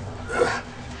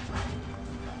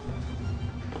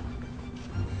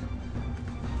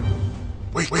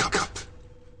 Wake up!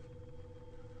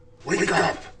 Wake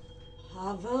up!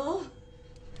 Pavel?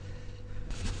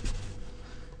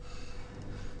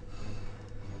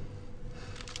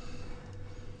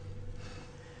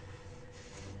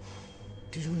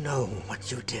 Do you know what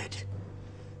you did?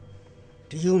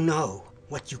 Do you know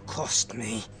what you cost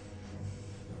me?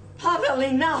 Pavel,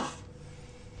 enough!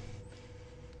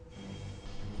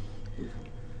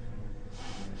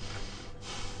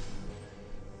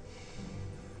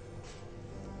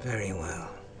 Very well.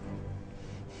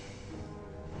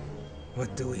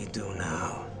 What do we do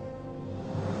now?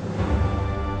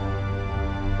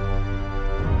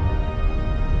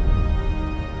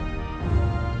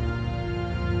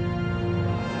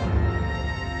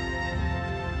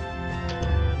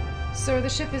 Sir, the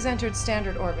ship has entered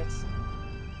standard orbits.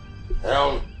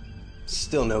 Helm.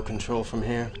 Still no control from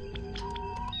here.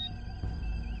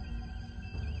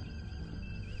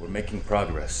 We're making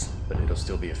progress, but it'll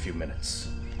still be a few minutes.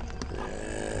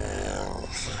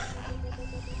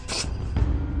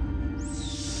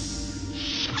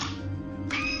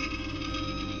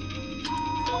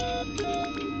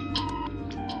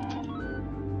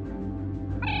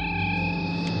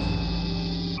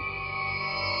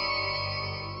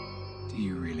 Do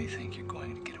you really think you're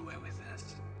going to get away with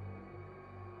this?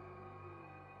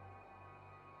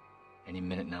 Any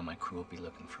minute now, my crew will be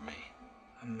looking for me.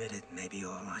 A minute may be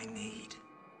all I need.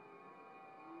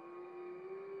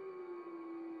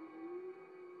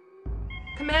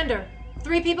 Commander,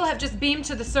 3 people have just beamed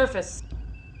to the surface.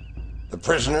 The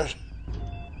prisoners?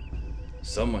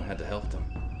 Someone had to help them.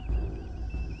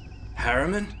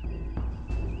 Harriman?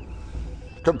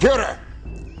 Computer!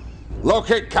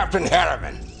 Locate Captain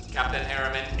Harriman. Captain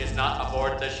Harriman is not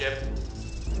aboard the ship.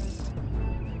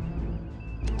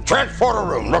 Transporter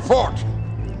room, report!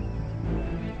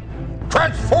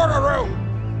 Transporter room!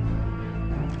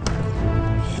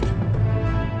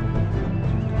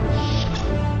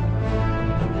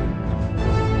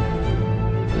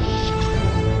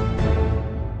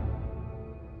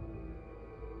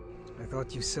 I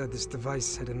thought you said this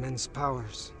device had immense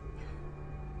powers.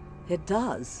 It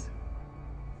does.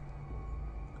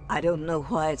 I don't know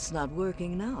why it's not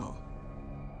working now.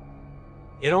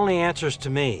 It only answers to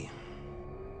me.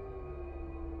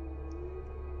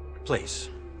 Please.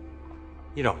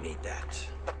 You don't need that.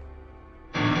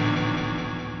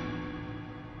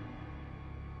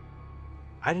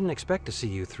 I didn't expect to see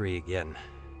you 3 again.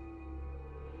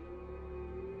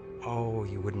 Oh,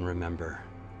 you wouldn't remember.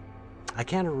 I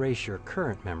can't erase your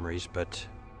current memories, but...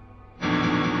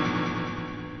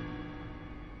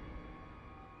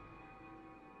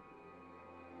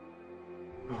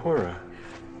 Uhura.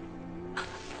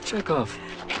 Chekhov.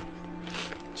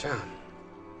 John,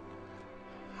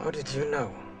 how did you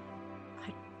know?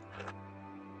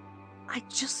 I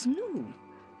just knew.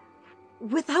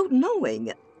 Without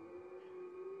knowing.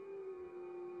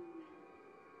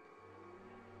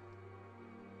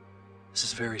 This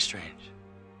is very strange.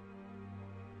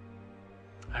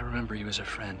 I remember you as a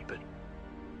friend, but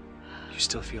you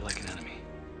still feel like an enemy.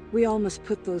 We all must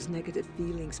put those negative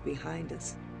feelings behind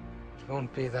us. It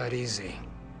won't be that easy.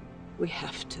 We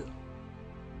have to.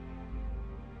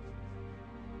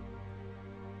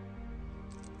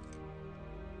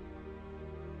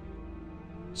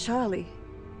 Charlie,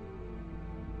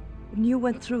 when you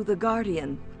went through the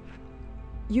Guardian,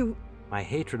 you... My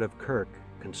hatred of Kirk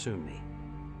consumed me.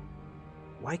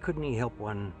 Why couldn't he help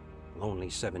one lonely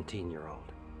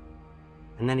 17-year-old?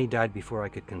 And then he died before I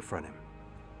could confront him.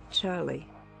 Charlie,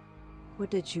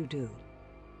 what did you do?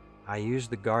 I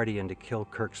used the Guardian to kill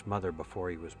Kirk's mother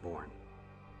before he was born.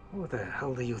 Who the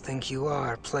hell do you think you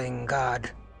are, playing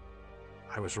God?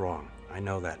 I was wrong. I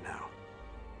know that now.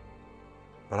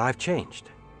 But I've changed.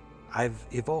 I've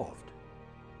evolved.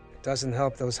 It doesn't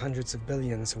help those hundreds of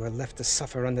billions who are left to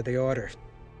suffer under the Order.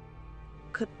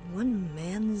 Could one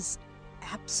man's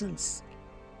absence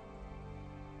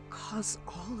cause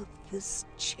all of this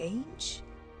change?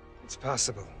 It's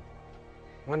possible.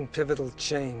 One pivotal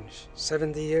change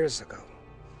 70 years ago.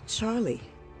 Charlie,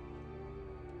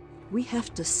 we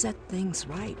have to set things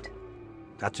right.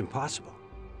 That's impossible.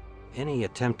 Any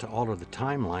attempt to alter the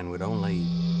timeline would only...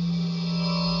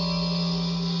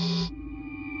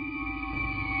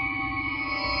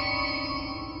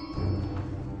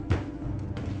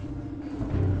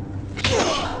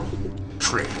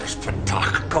 Traitors,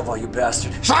 Patak. Koval, you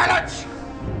bastard. Silence!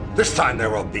 This time there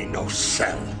will be no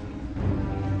cell.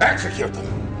 Execute them.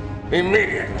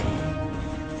 Immediately.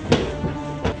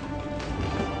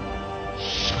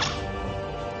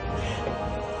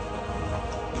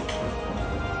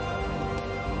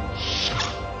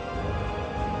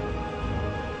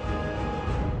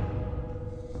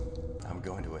 I'm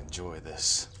going to enjoy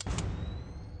this.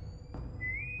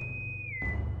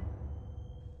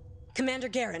 Commander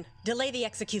Garen, delay the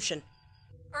execution.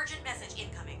 Urgent message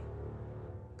incoming.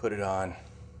 Put it on.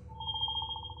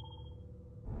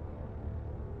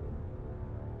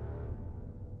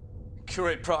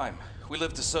 Curate Prime, we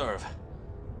live to serve.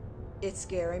 It's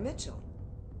Gary Mitchell.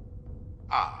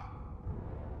 Ah,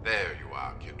 there you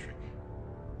are, Kittrick.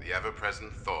 The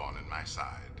ever-present thorn in my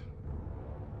side.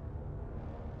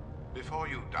 Before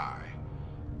you die,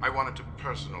 I wanted to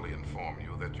personally inform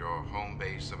you that your home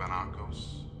base of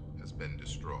Anarchos has been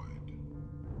destroyed.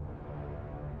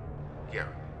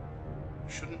 Garen,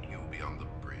 shouldn't you be on the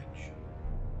bridge?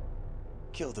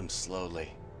 Kill them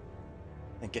slowly,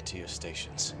 and get to your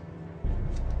stations.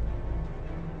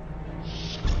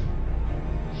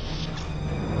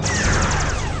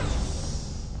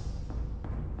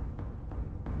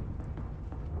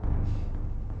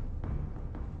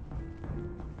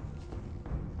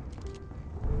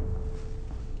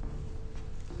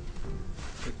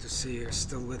 see you're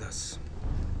still with us.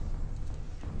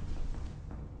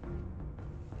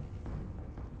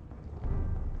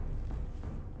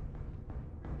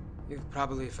 You've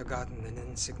probably forgotten an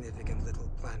insignificant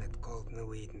little planet called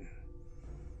New Eden.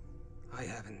 I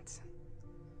haven't.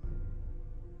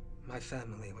 My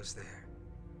family was there.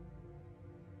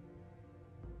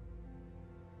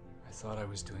 I thought I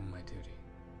was doing my duty.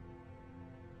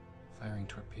 Firing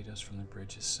torpedoes from the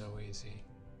bridge is so easy.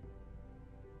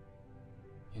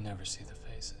 You never see the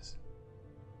faces.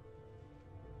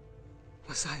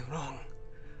 Was I wrong?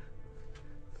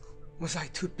 Was I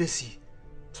too busy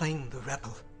playing the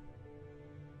rebel?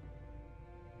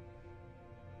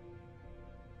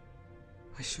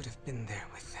 I should have been there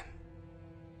with them.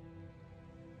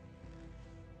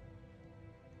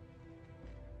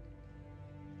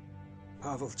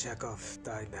 Pavel Chekhov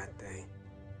died that day.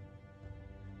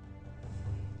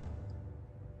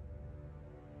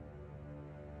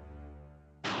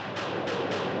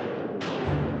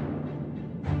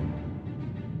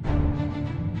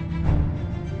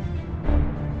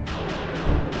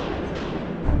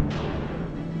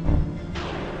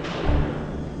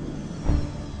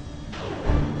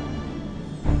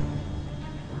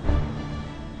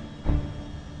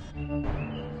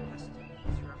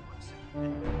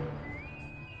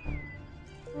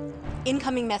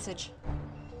 Incoming message.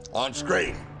 On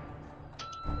screen.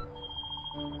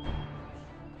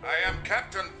 I am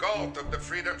Captain Galt of the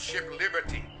Freedom Ship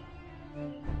Liberty.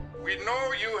 We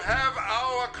know you have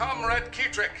our comrade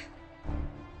Keytrick.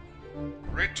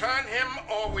 Return him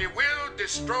or we will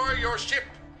destroy your ship.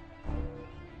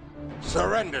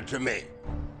 Surrender to me,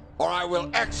 or I will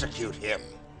execute him.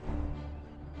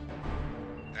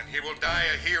 And he will die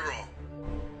a hero.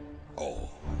 Oh,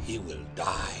 he will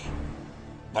die,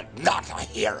 but not a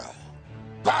hero.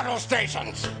 Battle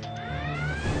stations!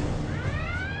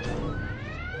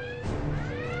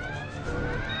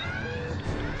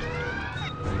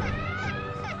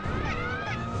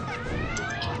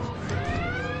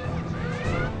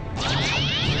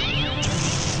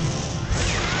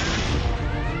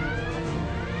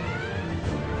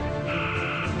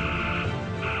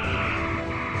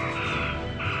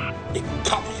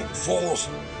 Incompetent fools!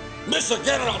 Miss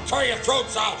again and I'll tear your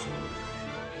throats out!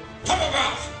 Come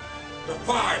about! The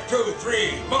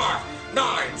 523 Mark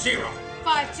 90!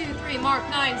 523 Mark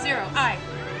 90, aye.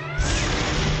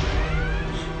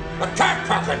 Attack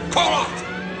packet, call out!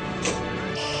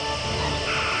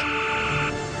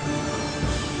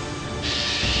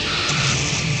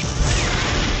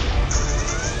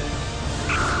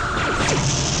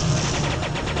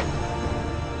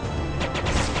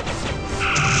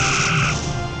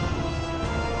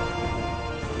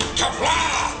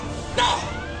 Kapla! Now,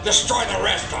 destroy the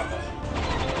rest of them!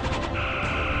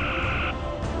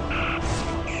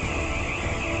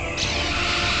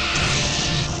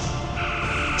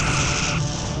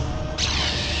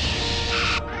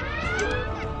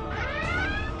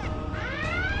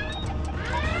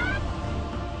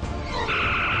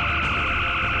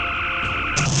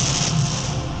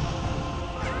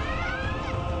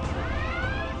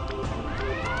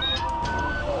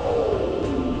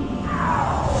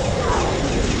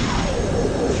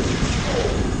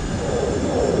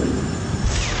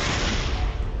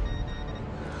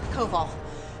 Koval,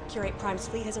 Curate Prime's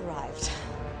fleet has arrived.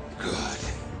 Good.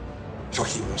 So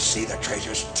he will see the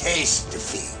traitors taste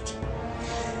defeat.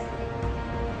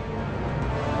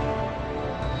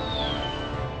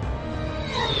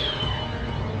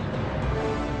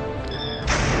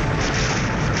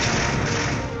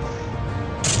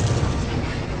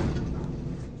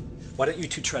 Why don't you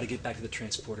two try to get back to the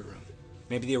transporter room?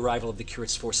 Maybe the arrival of the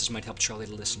Curate's forces might help Charlie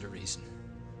to listen to reason.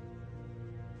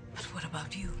 But what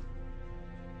about you?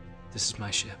 This is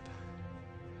my ship.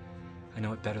 I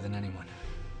know it better than anyone.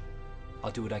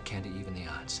 I'll do what I can to even the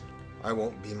odds. I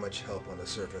won't be much help on the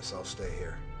surface. I'll stay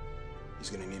here. He's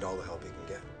gonna need all the help he can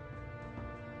get.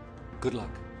 Good luck.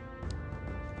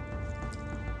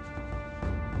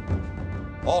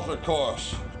 Alter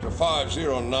course to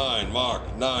 509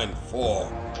 Mark 94.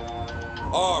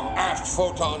 Arm aft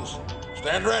photons.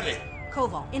 Stand ready.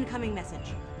 Koval, incoming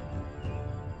message.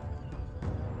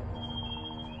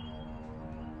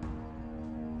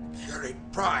 Curate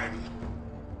Prime.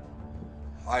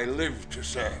 I live to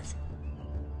serve.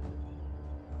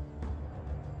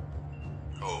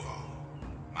 Koval,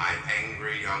 my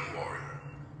angry young warrior.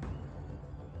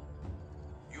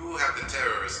 You have the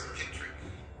terrorist Keytrick.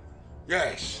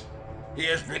 Yes, he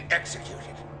has been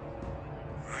executed.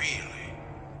 Really?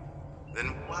 Then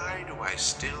why do I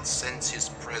still sense his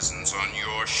presence on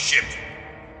your ship?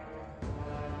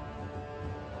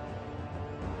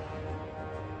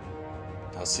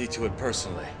 I'll see to it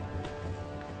personally.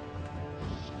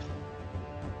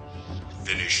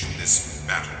 finish this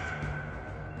battle.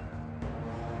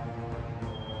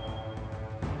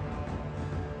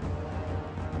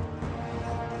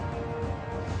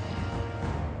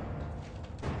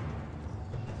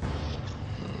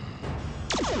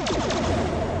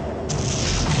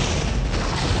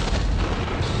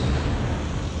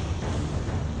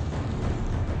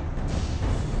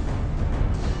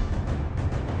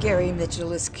 Gary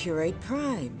Mitchell is Curate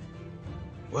Prime.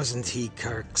 Wasn't he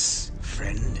Kirk's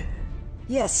friend?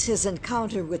 Yes, his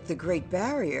encounter with the Great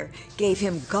Barrier gave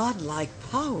him godlike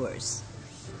powers.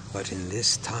 But in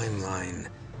this timeline,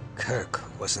 Kirk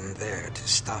wasn't there to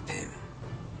stop him.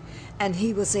 And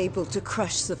he was able to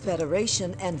crush the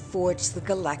Federation and forge the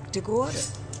Galactic Order.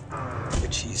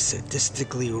 Which he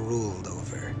sadistically ruled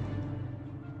over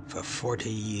for 40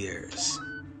 years.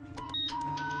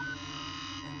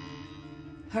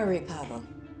 Hurry, Pavel.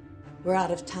 We're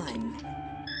out of time.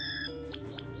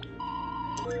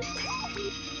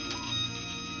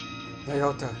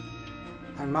 Leota,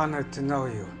 I'm honored to know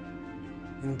you.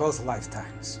 In both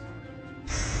lifetimes.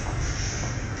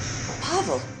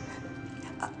 Pavel!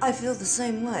 I feel the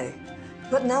same way.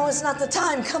 But now is not the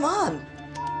time, come on!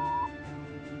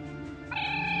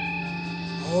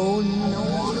 Oh no.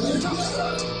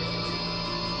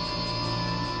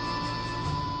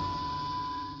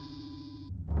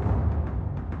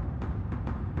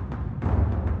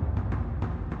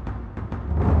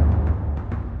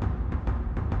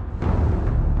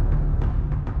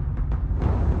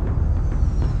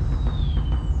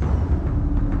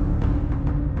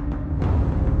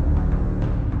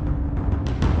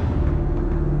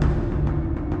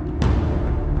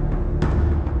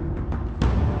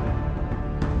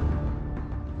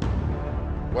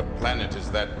 What planet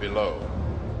is that below?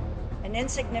 An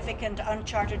insignificant,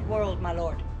 uncharted world, my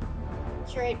lord.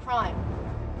 Curate Prime.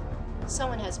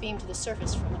 Someone has beamed to the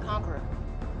surface from the Conqueror.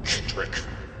 Kittrick.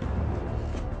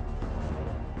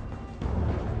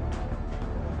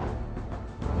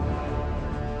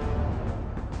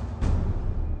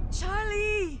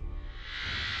 Charlie!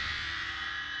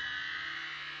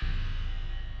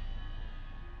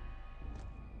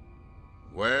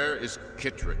 Where is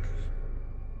Kittrick?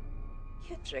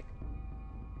 Kittrick?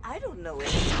 I don't know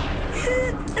it.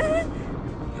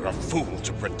 You're a fool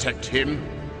to protect him.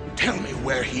 Tell me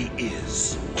where he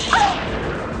is.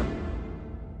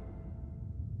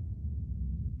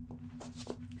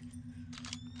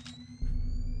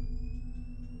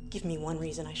 Give me one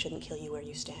reason I shouldn't kill you where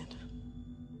you stand.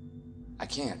 I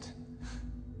can't.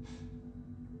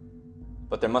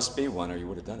 But there must be one, or you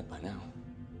would have done it by now.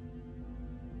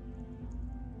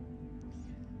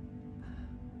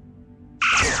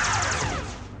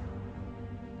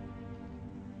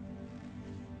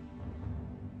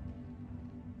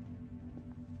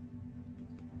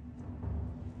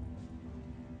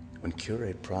 When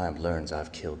Curate Prime learns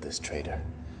I've killed this traitor,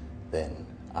 then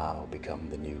I'll become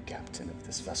the new captain of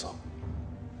this vessel.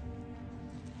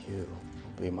 You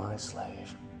will be my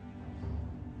slave.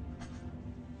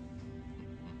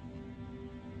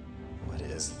 What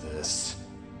is this?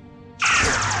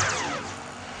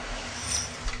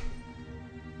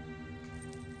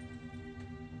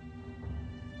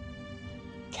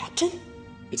 Captain?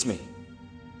 It's me.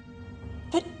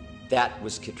 But... That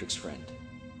was Kittrick's friend.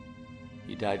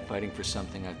 He died fighting for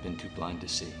something I've been too blind to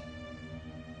see.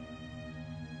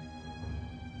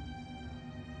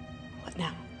 What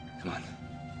now? Come on.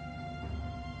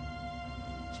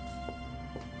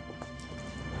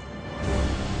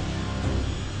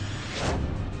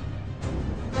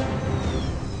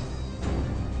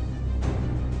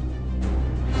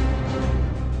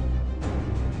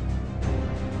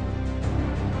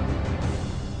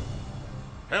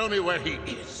 Tell me where he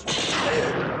is.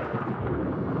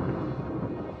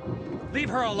 Leave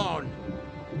her alone.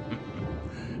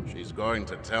 She's going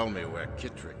to tell me where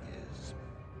Kittrick is.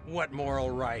 What moral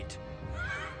right?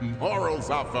 Morals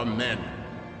are for men,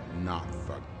 not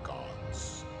for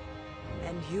gods.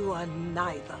 And you are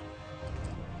neither.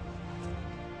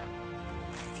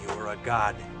 If you were a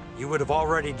god, you would have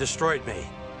already destroyed me.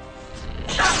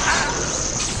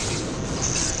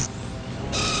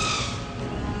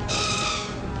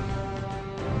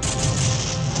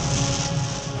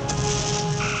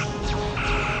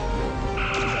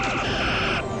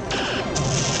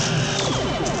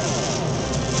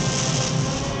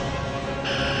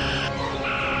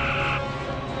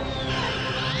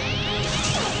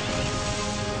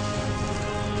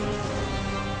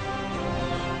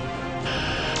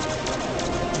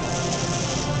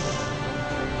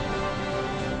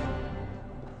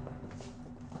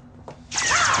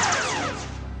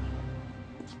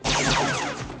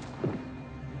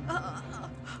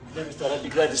 Never thought I'd be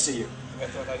glad to see you. I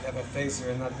thought I'd have a phaser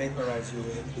and not vaporize you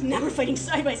with it. Now we're fighting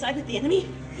side by side with the enemy?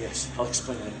 Yes, I'll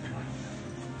explain later.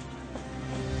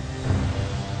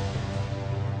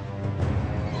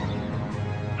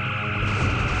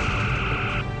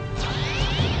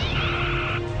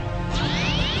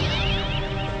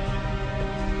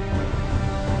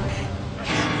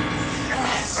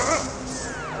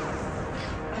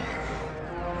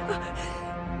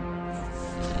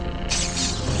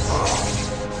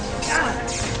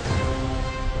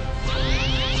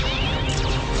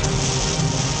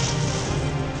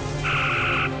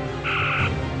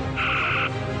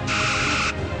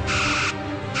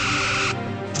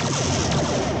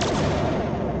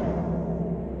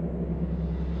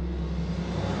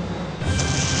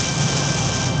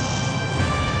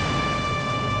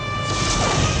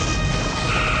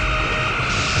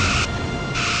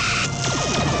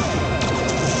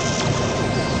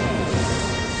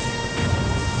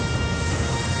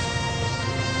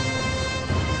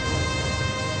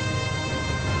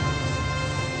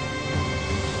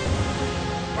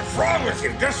 What's wrong with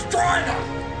you? Destroy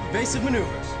them! Evasive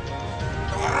maneuvers.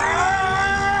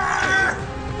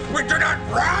 We do not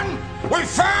run! We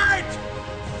fight!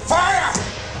 Fire!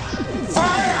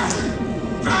 Fire!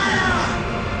 Fire!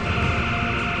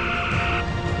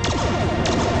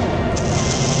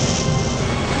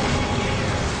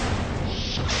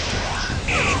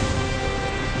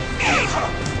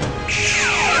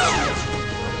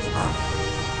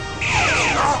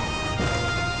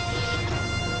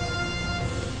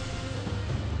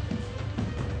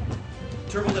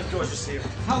 Turbo lift doors received.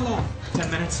 How long?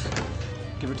 10 minutes.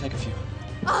 Give or take a few.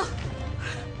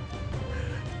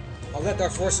 I'll let our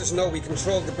forces know we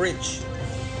controlled the bridge.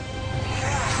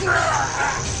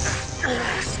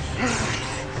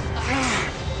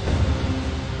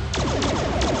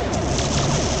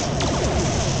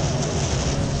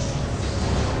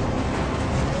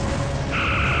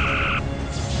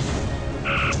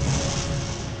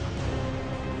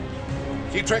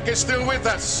 Keytrek is still with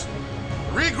us.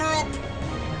 Regroup!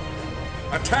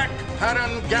 Attack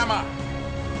pattern Gamma!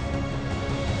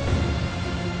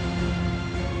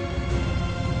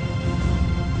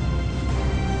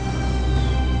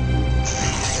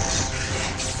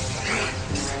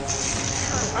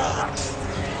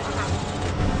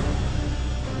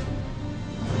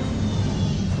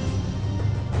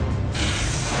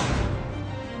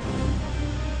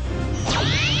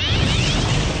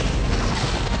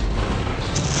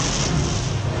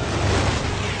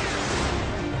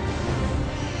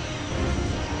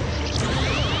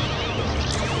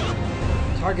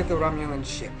 Target the Romulan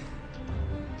ship.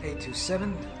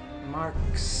 A27, Mark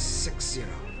 60.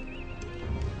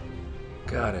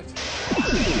 Got it.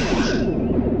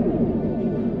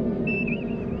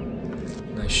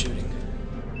 Nice shooting.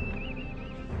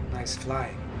 Nice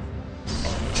flying.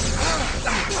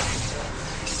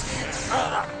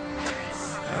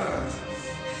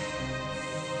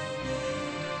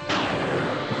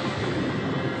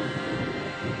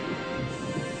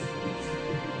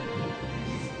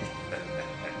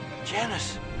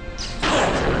 Janice!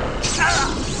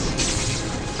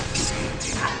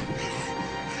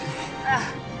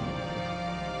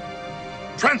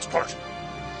 Transport!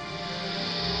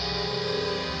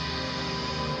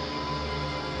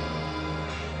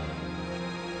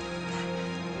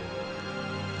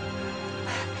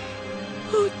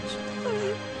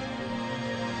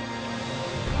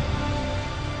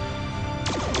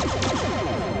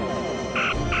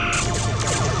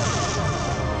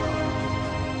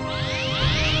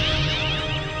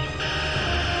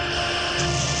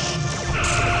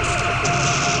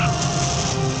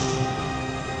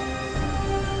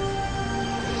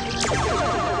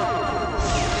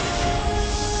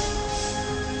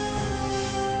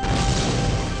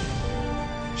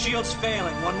 Shield's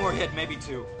failing. One more hit, maybe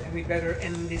two. Then we better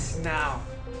end this now.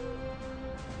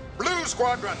 Blue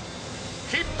Squadron!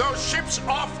 Keep those ships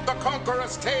off the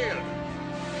Conqueror's tail!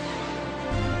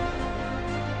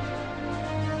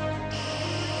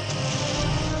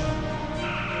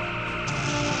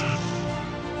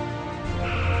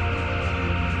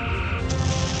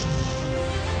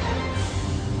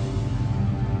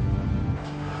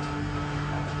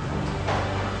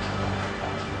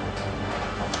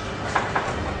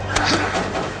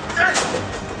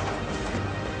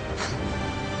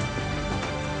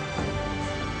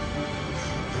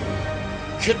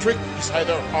 Keytrek is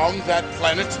either on that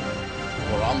planet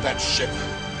or on that ship.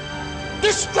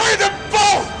 Destroy them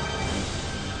both!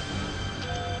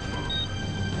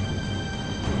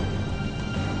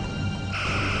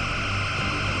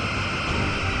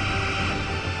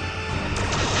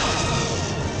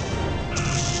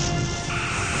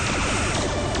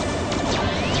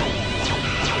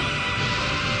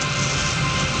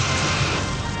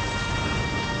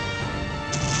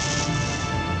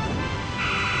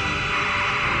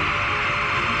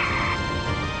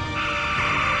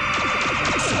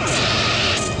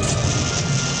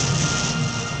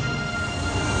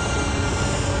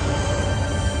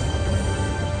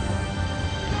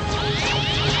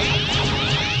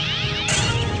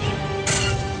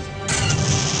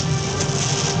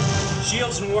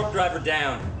 Shields and warp drive are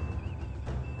down.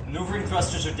 Maneuvering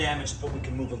thrusters are damaged, but we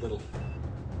can move a little.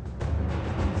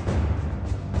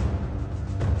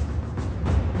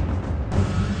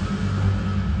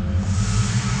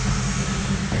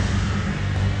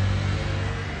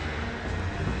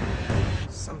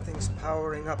 Something's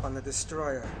powering up on the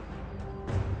destroyer.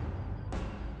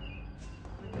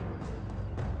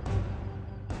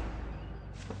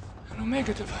 An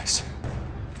Omega device.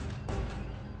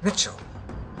 Mitchell.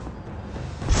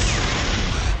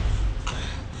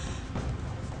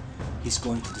 He's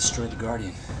going to destroy the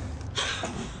Guardian.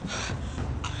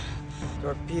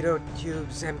 Torpedo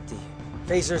tubes empty.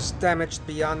 Phasers damaged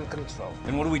beyond control.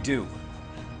 Then what do we do?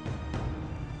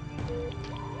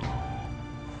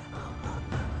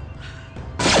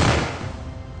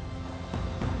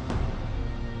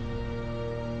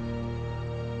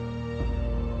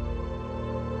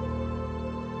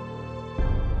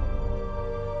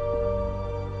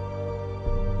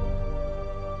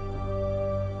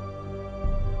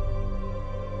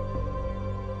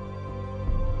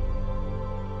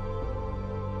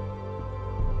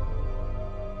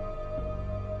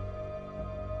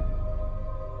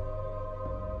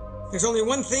 There's only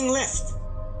one thing left.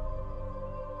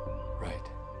 Right.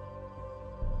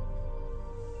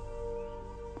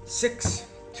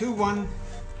 621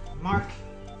 Mark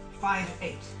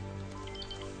 58.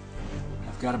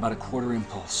 I've got about a quarter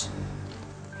impulse.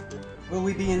 Will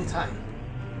we be in time?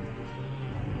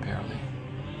 Barely.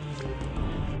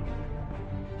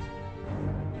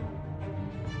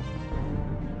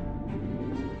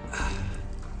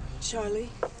 Charlie.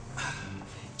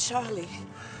 Charlie.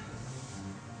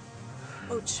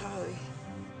 Oh, Charlie.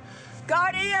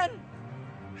 Guardian!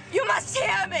 You must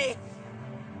hear me!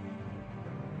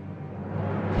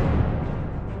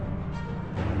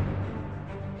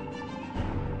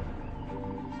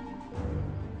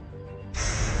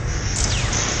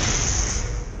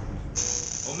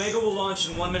 Omega will launch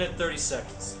in 1 minute 30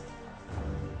 seconds.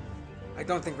 I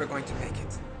don't think we're going to make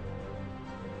it.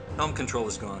 Helm control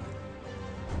is gone.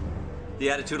 The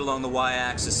attitude along the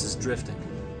Y-axis is drifting.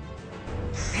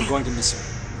 We're going to miss her.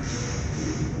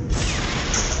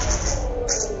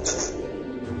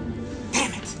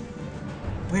 Damn it!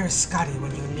 Where is Scotty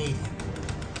when you need him?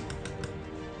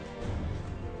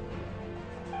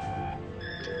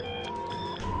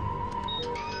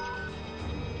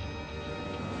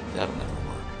 That'll never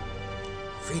work.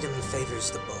 Freedom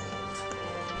favors the bold.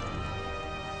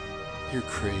 You're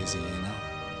crazy, you know?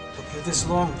 Took you this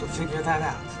long to figure that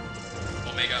out.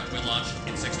 Omega will launch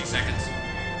in 60 seconds.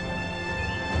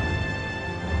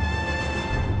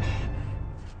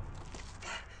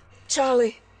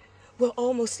 Charlie, we're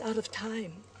almost out of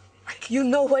time. You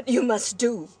know what you must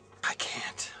do. I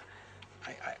can't.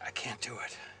 I can't do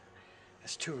it.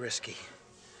 It's too risky.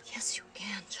 Yes, you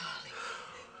can, Charlie.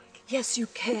 Yes, you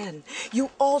can.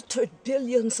 You altered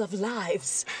billions of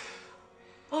lives.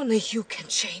 Only you can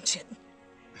change it.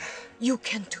 You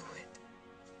can do it.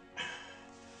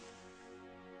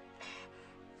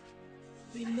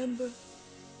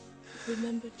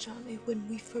 Remember, Charlie, when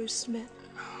we first met?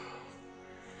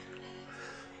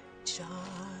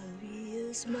 Charlie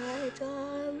is my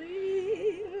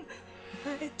darling,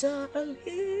 my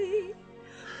darling,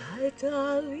 my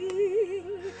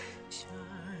darling.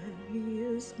 Charlie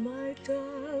is my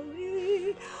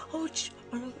darling. Oh,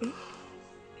 Charlie,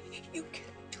 you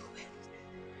can do it.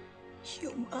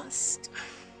 You must.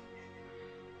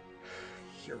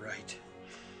 You're right.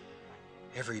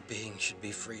 Every being should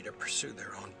be free to pursue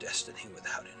their own destiny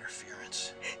without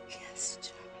interference. Yes,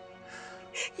 Charlie.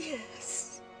 Yes.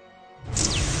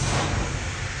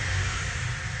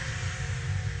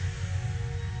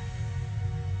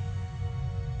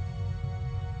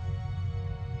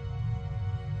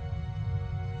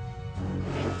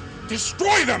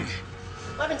 Destroy them!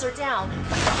 Weapons are down.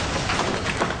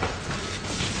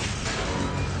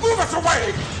 Move us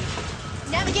away!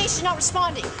 Navigation not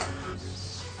responding.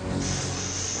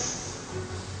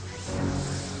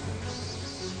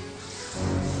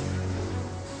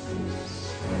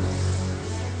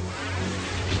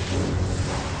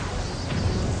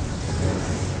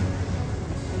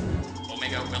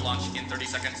 Omega will launch in 30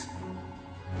 seconds.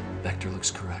 Vector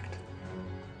looks correct.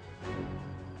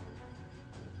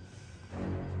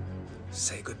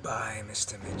 Say goodbye,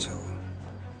 Mr. Mitchell.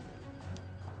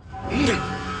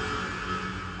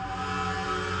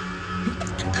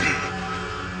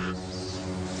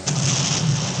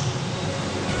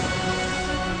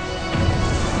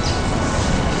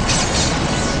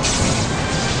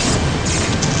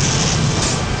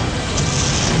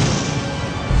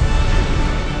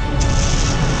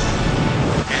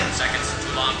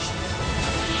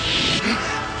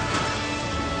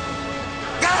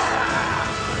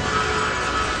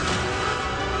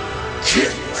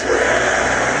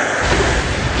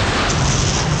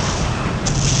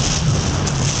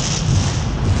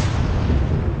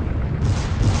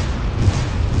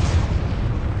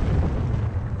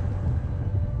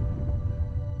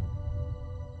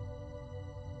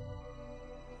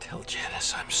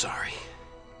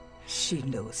 She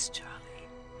knows, Charlie.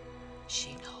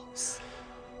 She knows.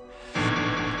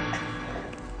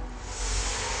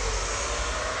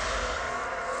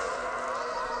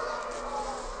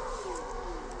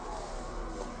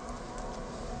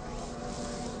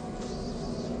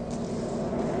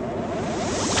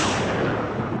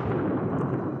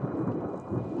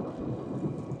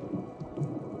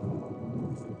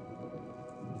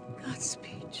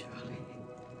 Godspeed, Charlie.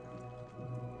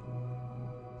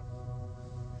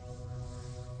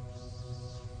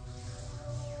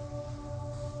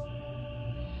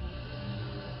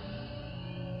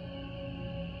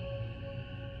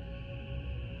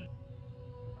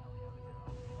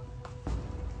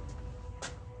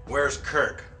 Where's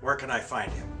Kirk? Where can I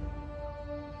find him?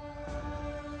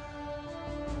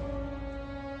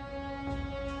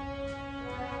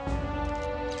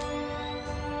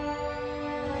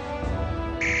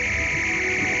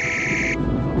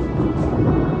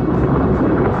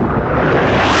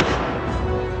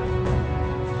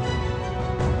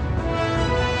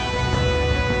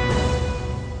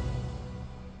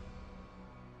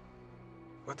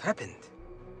 What happened?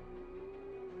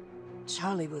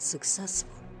 Charlie was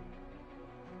successful.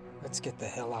 Let's get the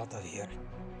hell out of here.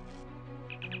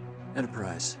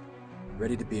 Enterprise,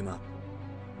 ready to beam up.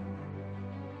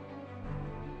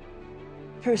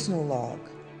 Personal log.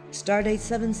 Stardate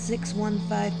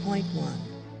 7615.1.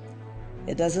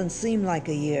 It doesn't seem like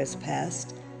a year's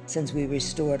passed since we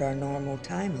restored our normal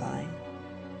timeline.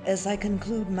 As I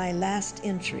conclude my last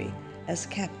entry as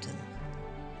captain,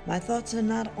 my thoughts are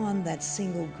not on that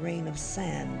single grain of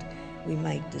sand we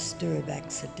might disturb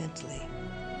accidentally,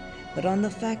 but on the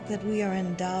fact that we are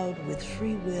endowed with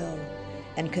free will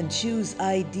and can choose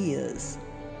ideas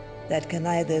that can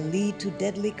either lead to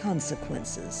deadly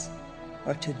consequences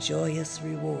or to joyous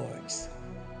rewards.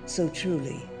 So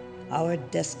truly, our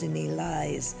destiny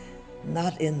lies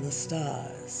not in the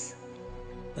stars,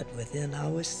 but within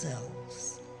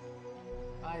ourselves.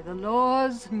 By the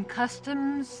laws and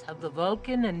customs of the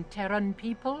Vulcan and Terran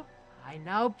people, I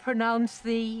now pronounce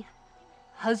thee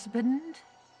husband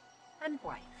and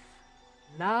wife.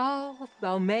 Now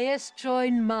thou mayest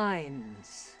join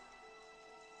minds.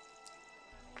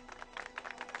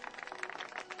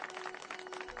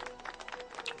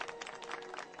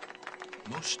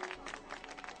 Most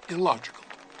illogical.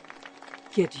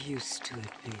 Get used to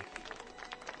it, baby.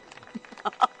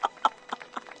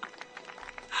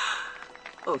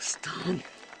 Oh, Stan.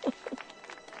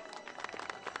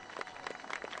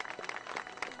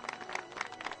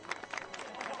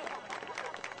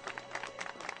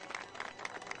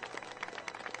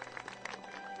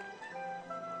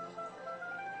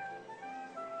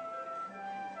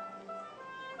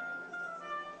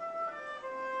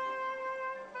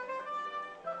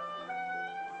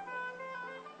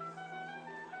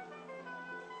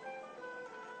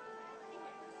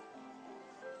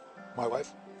 My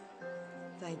wife?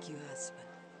 Thank you, husband.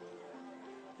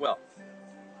 Well,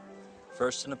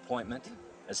 first an appointment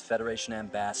as Federation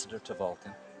ambassador to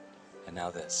Vulcan, and now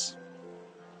this.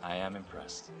 I am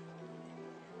impressed.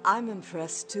 I'm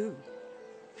impressed too.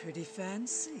 Pretty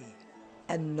fancy.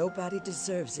 And nobody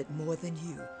deserves it more than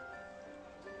you.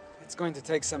 It's going to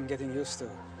take some getting used to.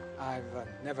 I've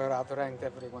never outranked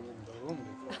everyone in the room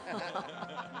before.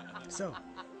 So,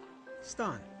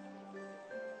 Stan.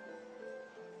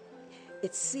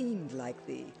 It seemed like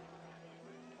the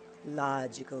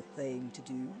logical thing to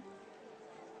do.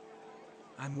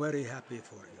 I'm very happy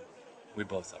for you. We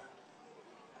both are.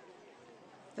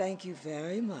 Thank you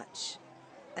very much.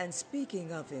 And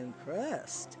speaking of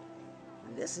impressed,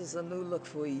 this is a new look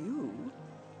for you.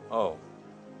 Oh.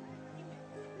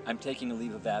 I'm taking a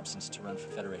leave of absence to run for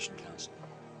Federation Council.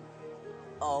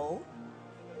 Oh?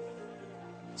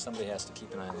 Somebody has to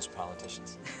keep an eye on those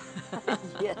politicians.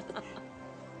 Yeah.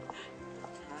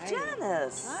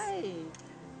 Janice! Hi.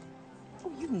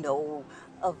 Oh, you know,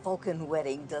 a Vulcan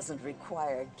wedding doesn't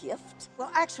require a gift.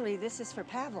 Well, actually, this is for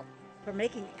Pavel, for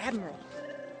making Admiral.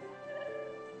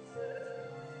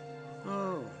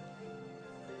 Oh,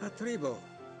 a tribo.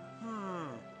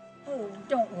 Oh,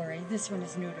 don't worry, this one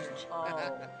is neutered.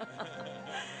 Oh.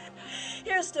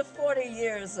 Here's to 40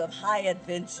 years of high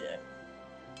adventure.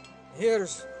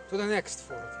 Here's to the next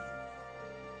 40.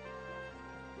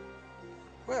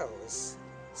 Well, as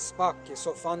Spock is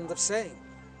so fond of saying,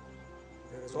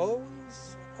 there is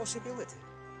always a possibility.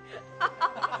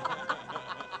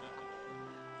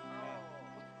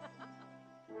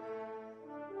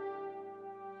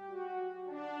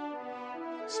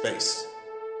 Space,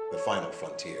 the final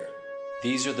frontier.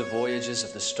 These are the voyages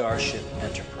of the starship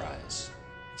Enterprise.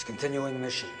 Its continuing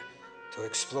mission to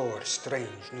explore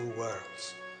strange new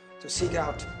worlds, to seek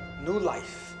out new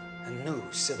life and new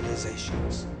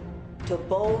civilizations. To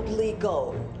boldly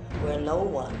go where no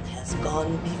one has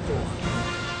gone before.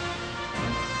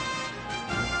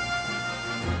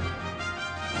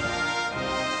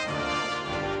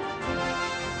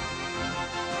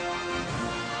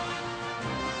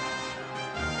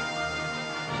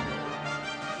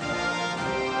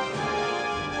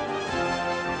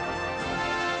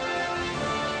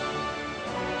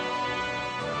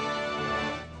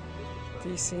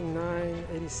 DC-9,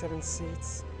 87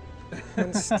 seats,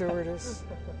 one stewardess,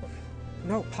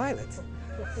 no pilot.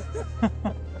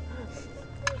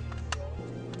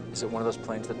 Is it one of those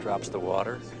planes that drops the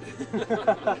water?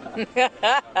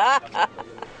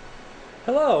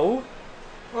 Hello,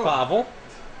 Pavel.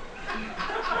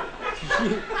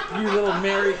 You little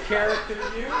married character,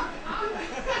 you.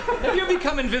 Have you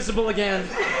become invisible again?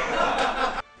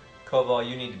 Koval,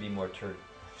 you need to be more turd.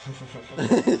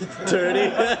 Dirty. They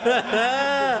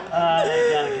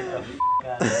gotta get the f*** out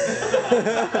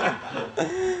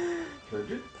of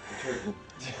here.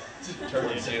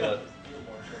 Turkey, say that.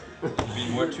 Be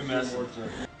more too messy.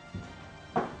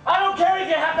 I don't care if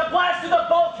you have to blast through the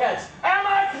bulkheads. Am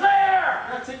I clear?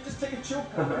 Just take a chill.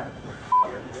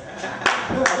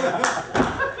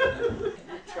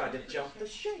 Tried to jump the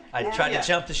shake. I tried to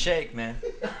jump the shake, man.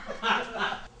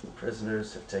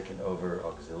 Prisoners have taken over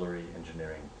auxiliary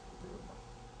engineering.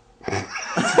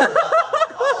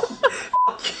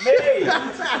 Me!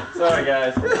 Sorry,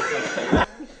 guys.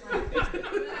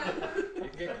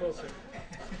 Get closer.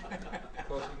 Closer,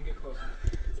 you can get closer.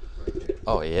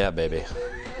 Oh yeah, baby.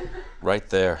 Right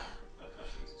there.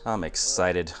 I'm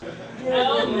excited.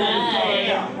 Oh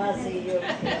my!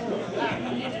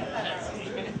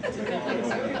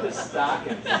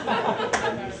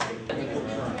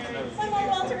 Hello,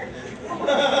 Walter. All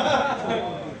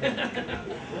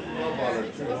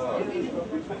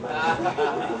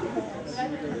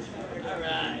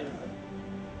right.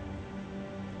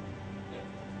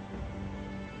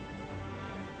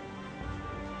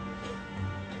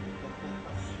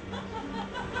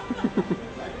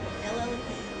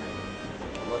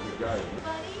 Love you guys.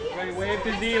 Everybody wave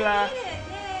to Zila.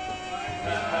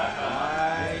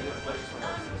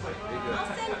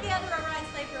 I'll send Theodore Ryan's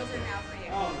slave girls in now for you.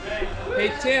 Oh, great.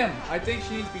 Hey Tim, I think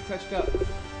she needs to be touched up.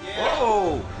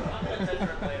 Whoa!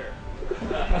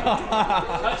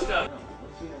 Touched up.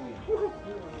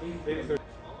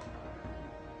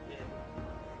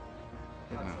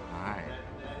 Hi.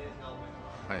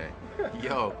 Hey.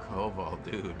 Yo, Koval,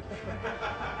 dude.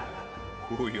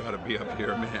 Ooh, you ought to be up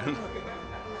here, man.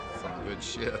 Some good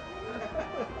shit.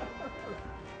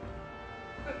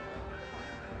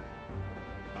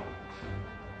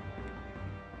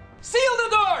 Seal the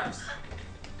doors!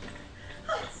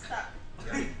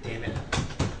 Damn it.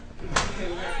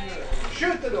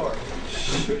 Shoot the door!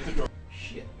 Shoot the door.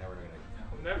 Shit, never gonna.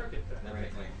 We'll never get that. Never gonna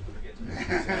clean.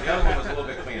 The other one was a little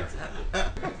bit cleaner.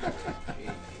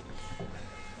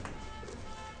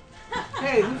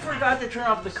 Hey, who forgot to turn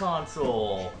off the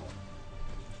console?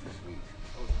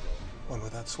 One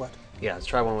without sweat. Yeah, let's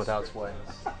try one without sweat.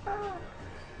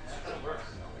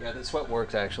 Yeah, the sweat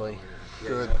works actually.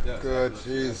 Good, good.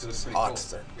 Jesus. Hot,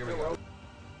 sir.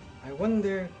 I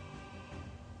wonder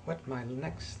what my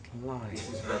next line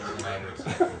is.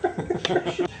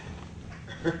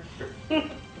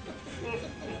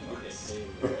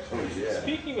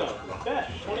 Speaking of,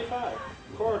 Besh, 25,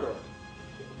 corridor.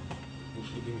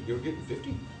 You're getting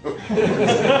 50?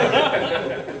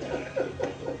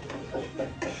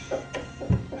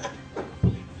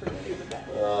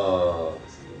 Oh.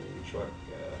 Truck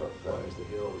climbs the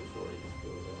hill before he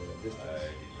goes over that distance.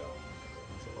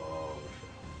 It's a long shot.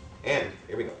 And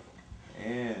here we go.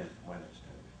 And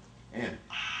and.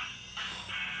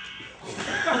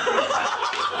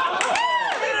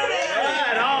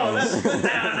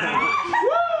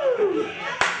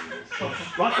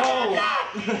 Rock on!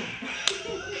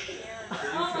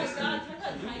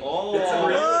 Oh,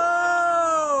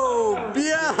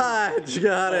 Biatch!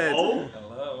 Got it!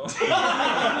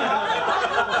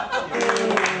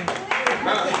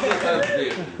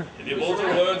 In the immortal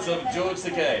words of George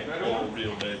Takei, all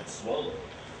real men swallow.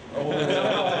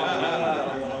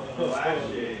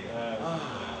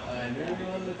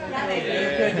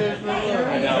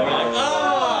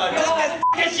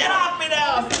 Get shit off me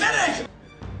now! Finish!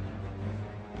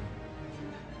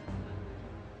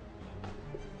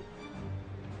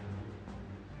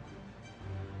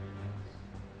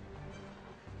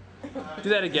 Do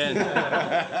that again.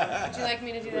 Would you like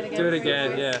me to do that again? Do it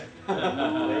again, yeah.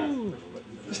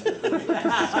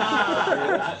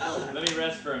 Let me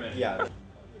rest for a minute. Yeah.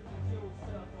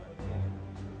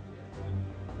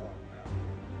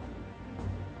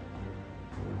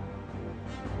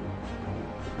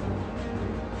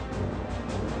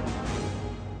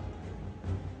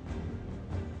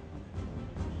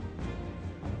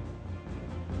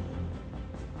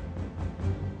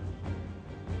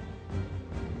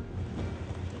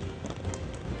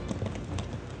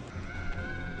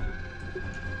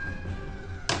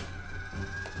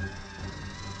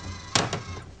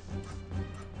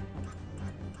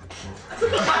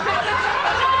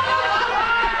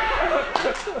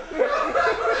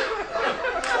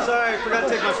 Sorry, forgot to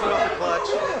take my foot off the clutch.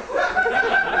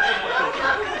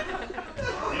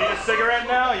 You need a cigarette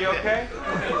now? You okay?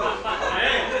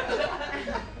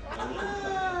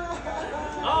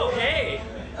 Oh, hey!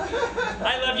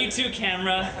 I love you too,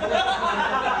 camera.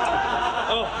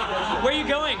 Oh, where are you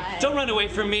going? Don't run away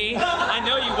from me. I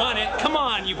know you want it. Come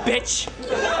on, you bitch!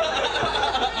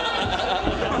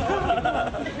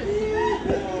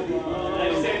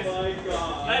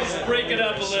 Let's break it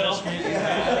up a little.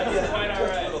 Quite all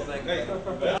right.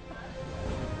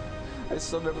 I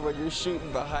still remember when you're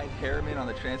shooting behind Harriman on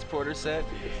the transporter set,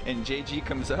 and JG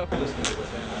comes up.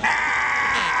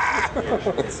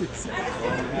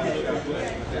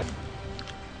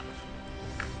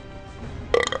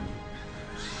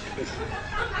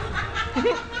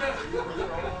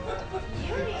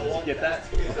 Get that?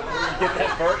 Get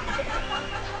that, Bert?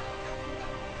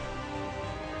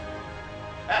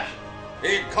 You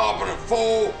incompetent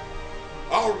fool!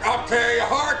 I'll tear your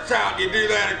hearts out if you do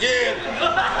that again!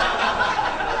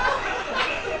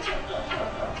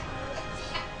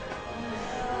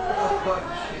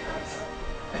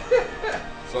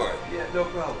 Sorry. Yeah, no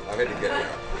problem. I had to get it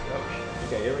out.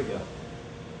 Okay, here we go.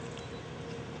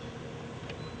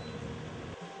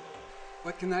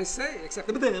 What can I say except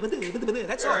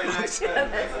that's all. Very nice.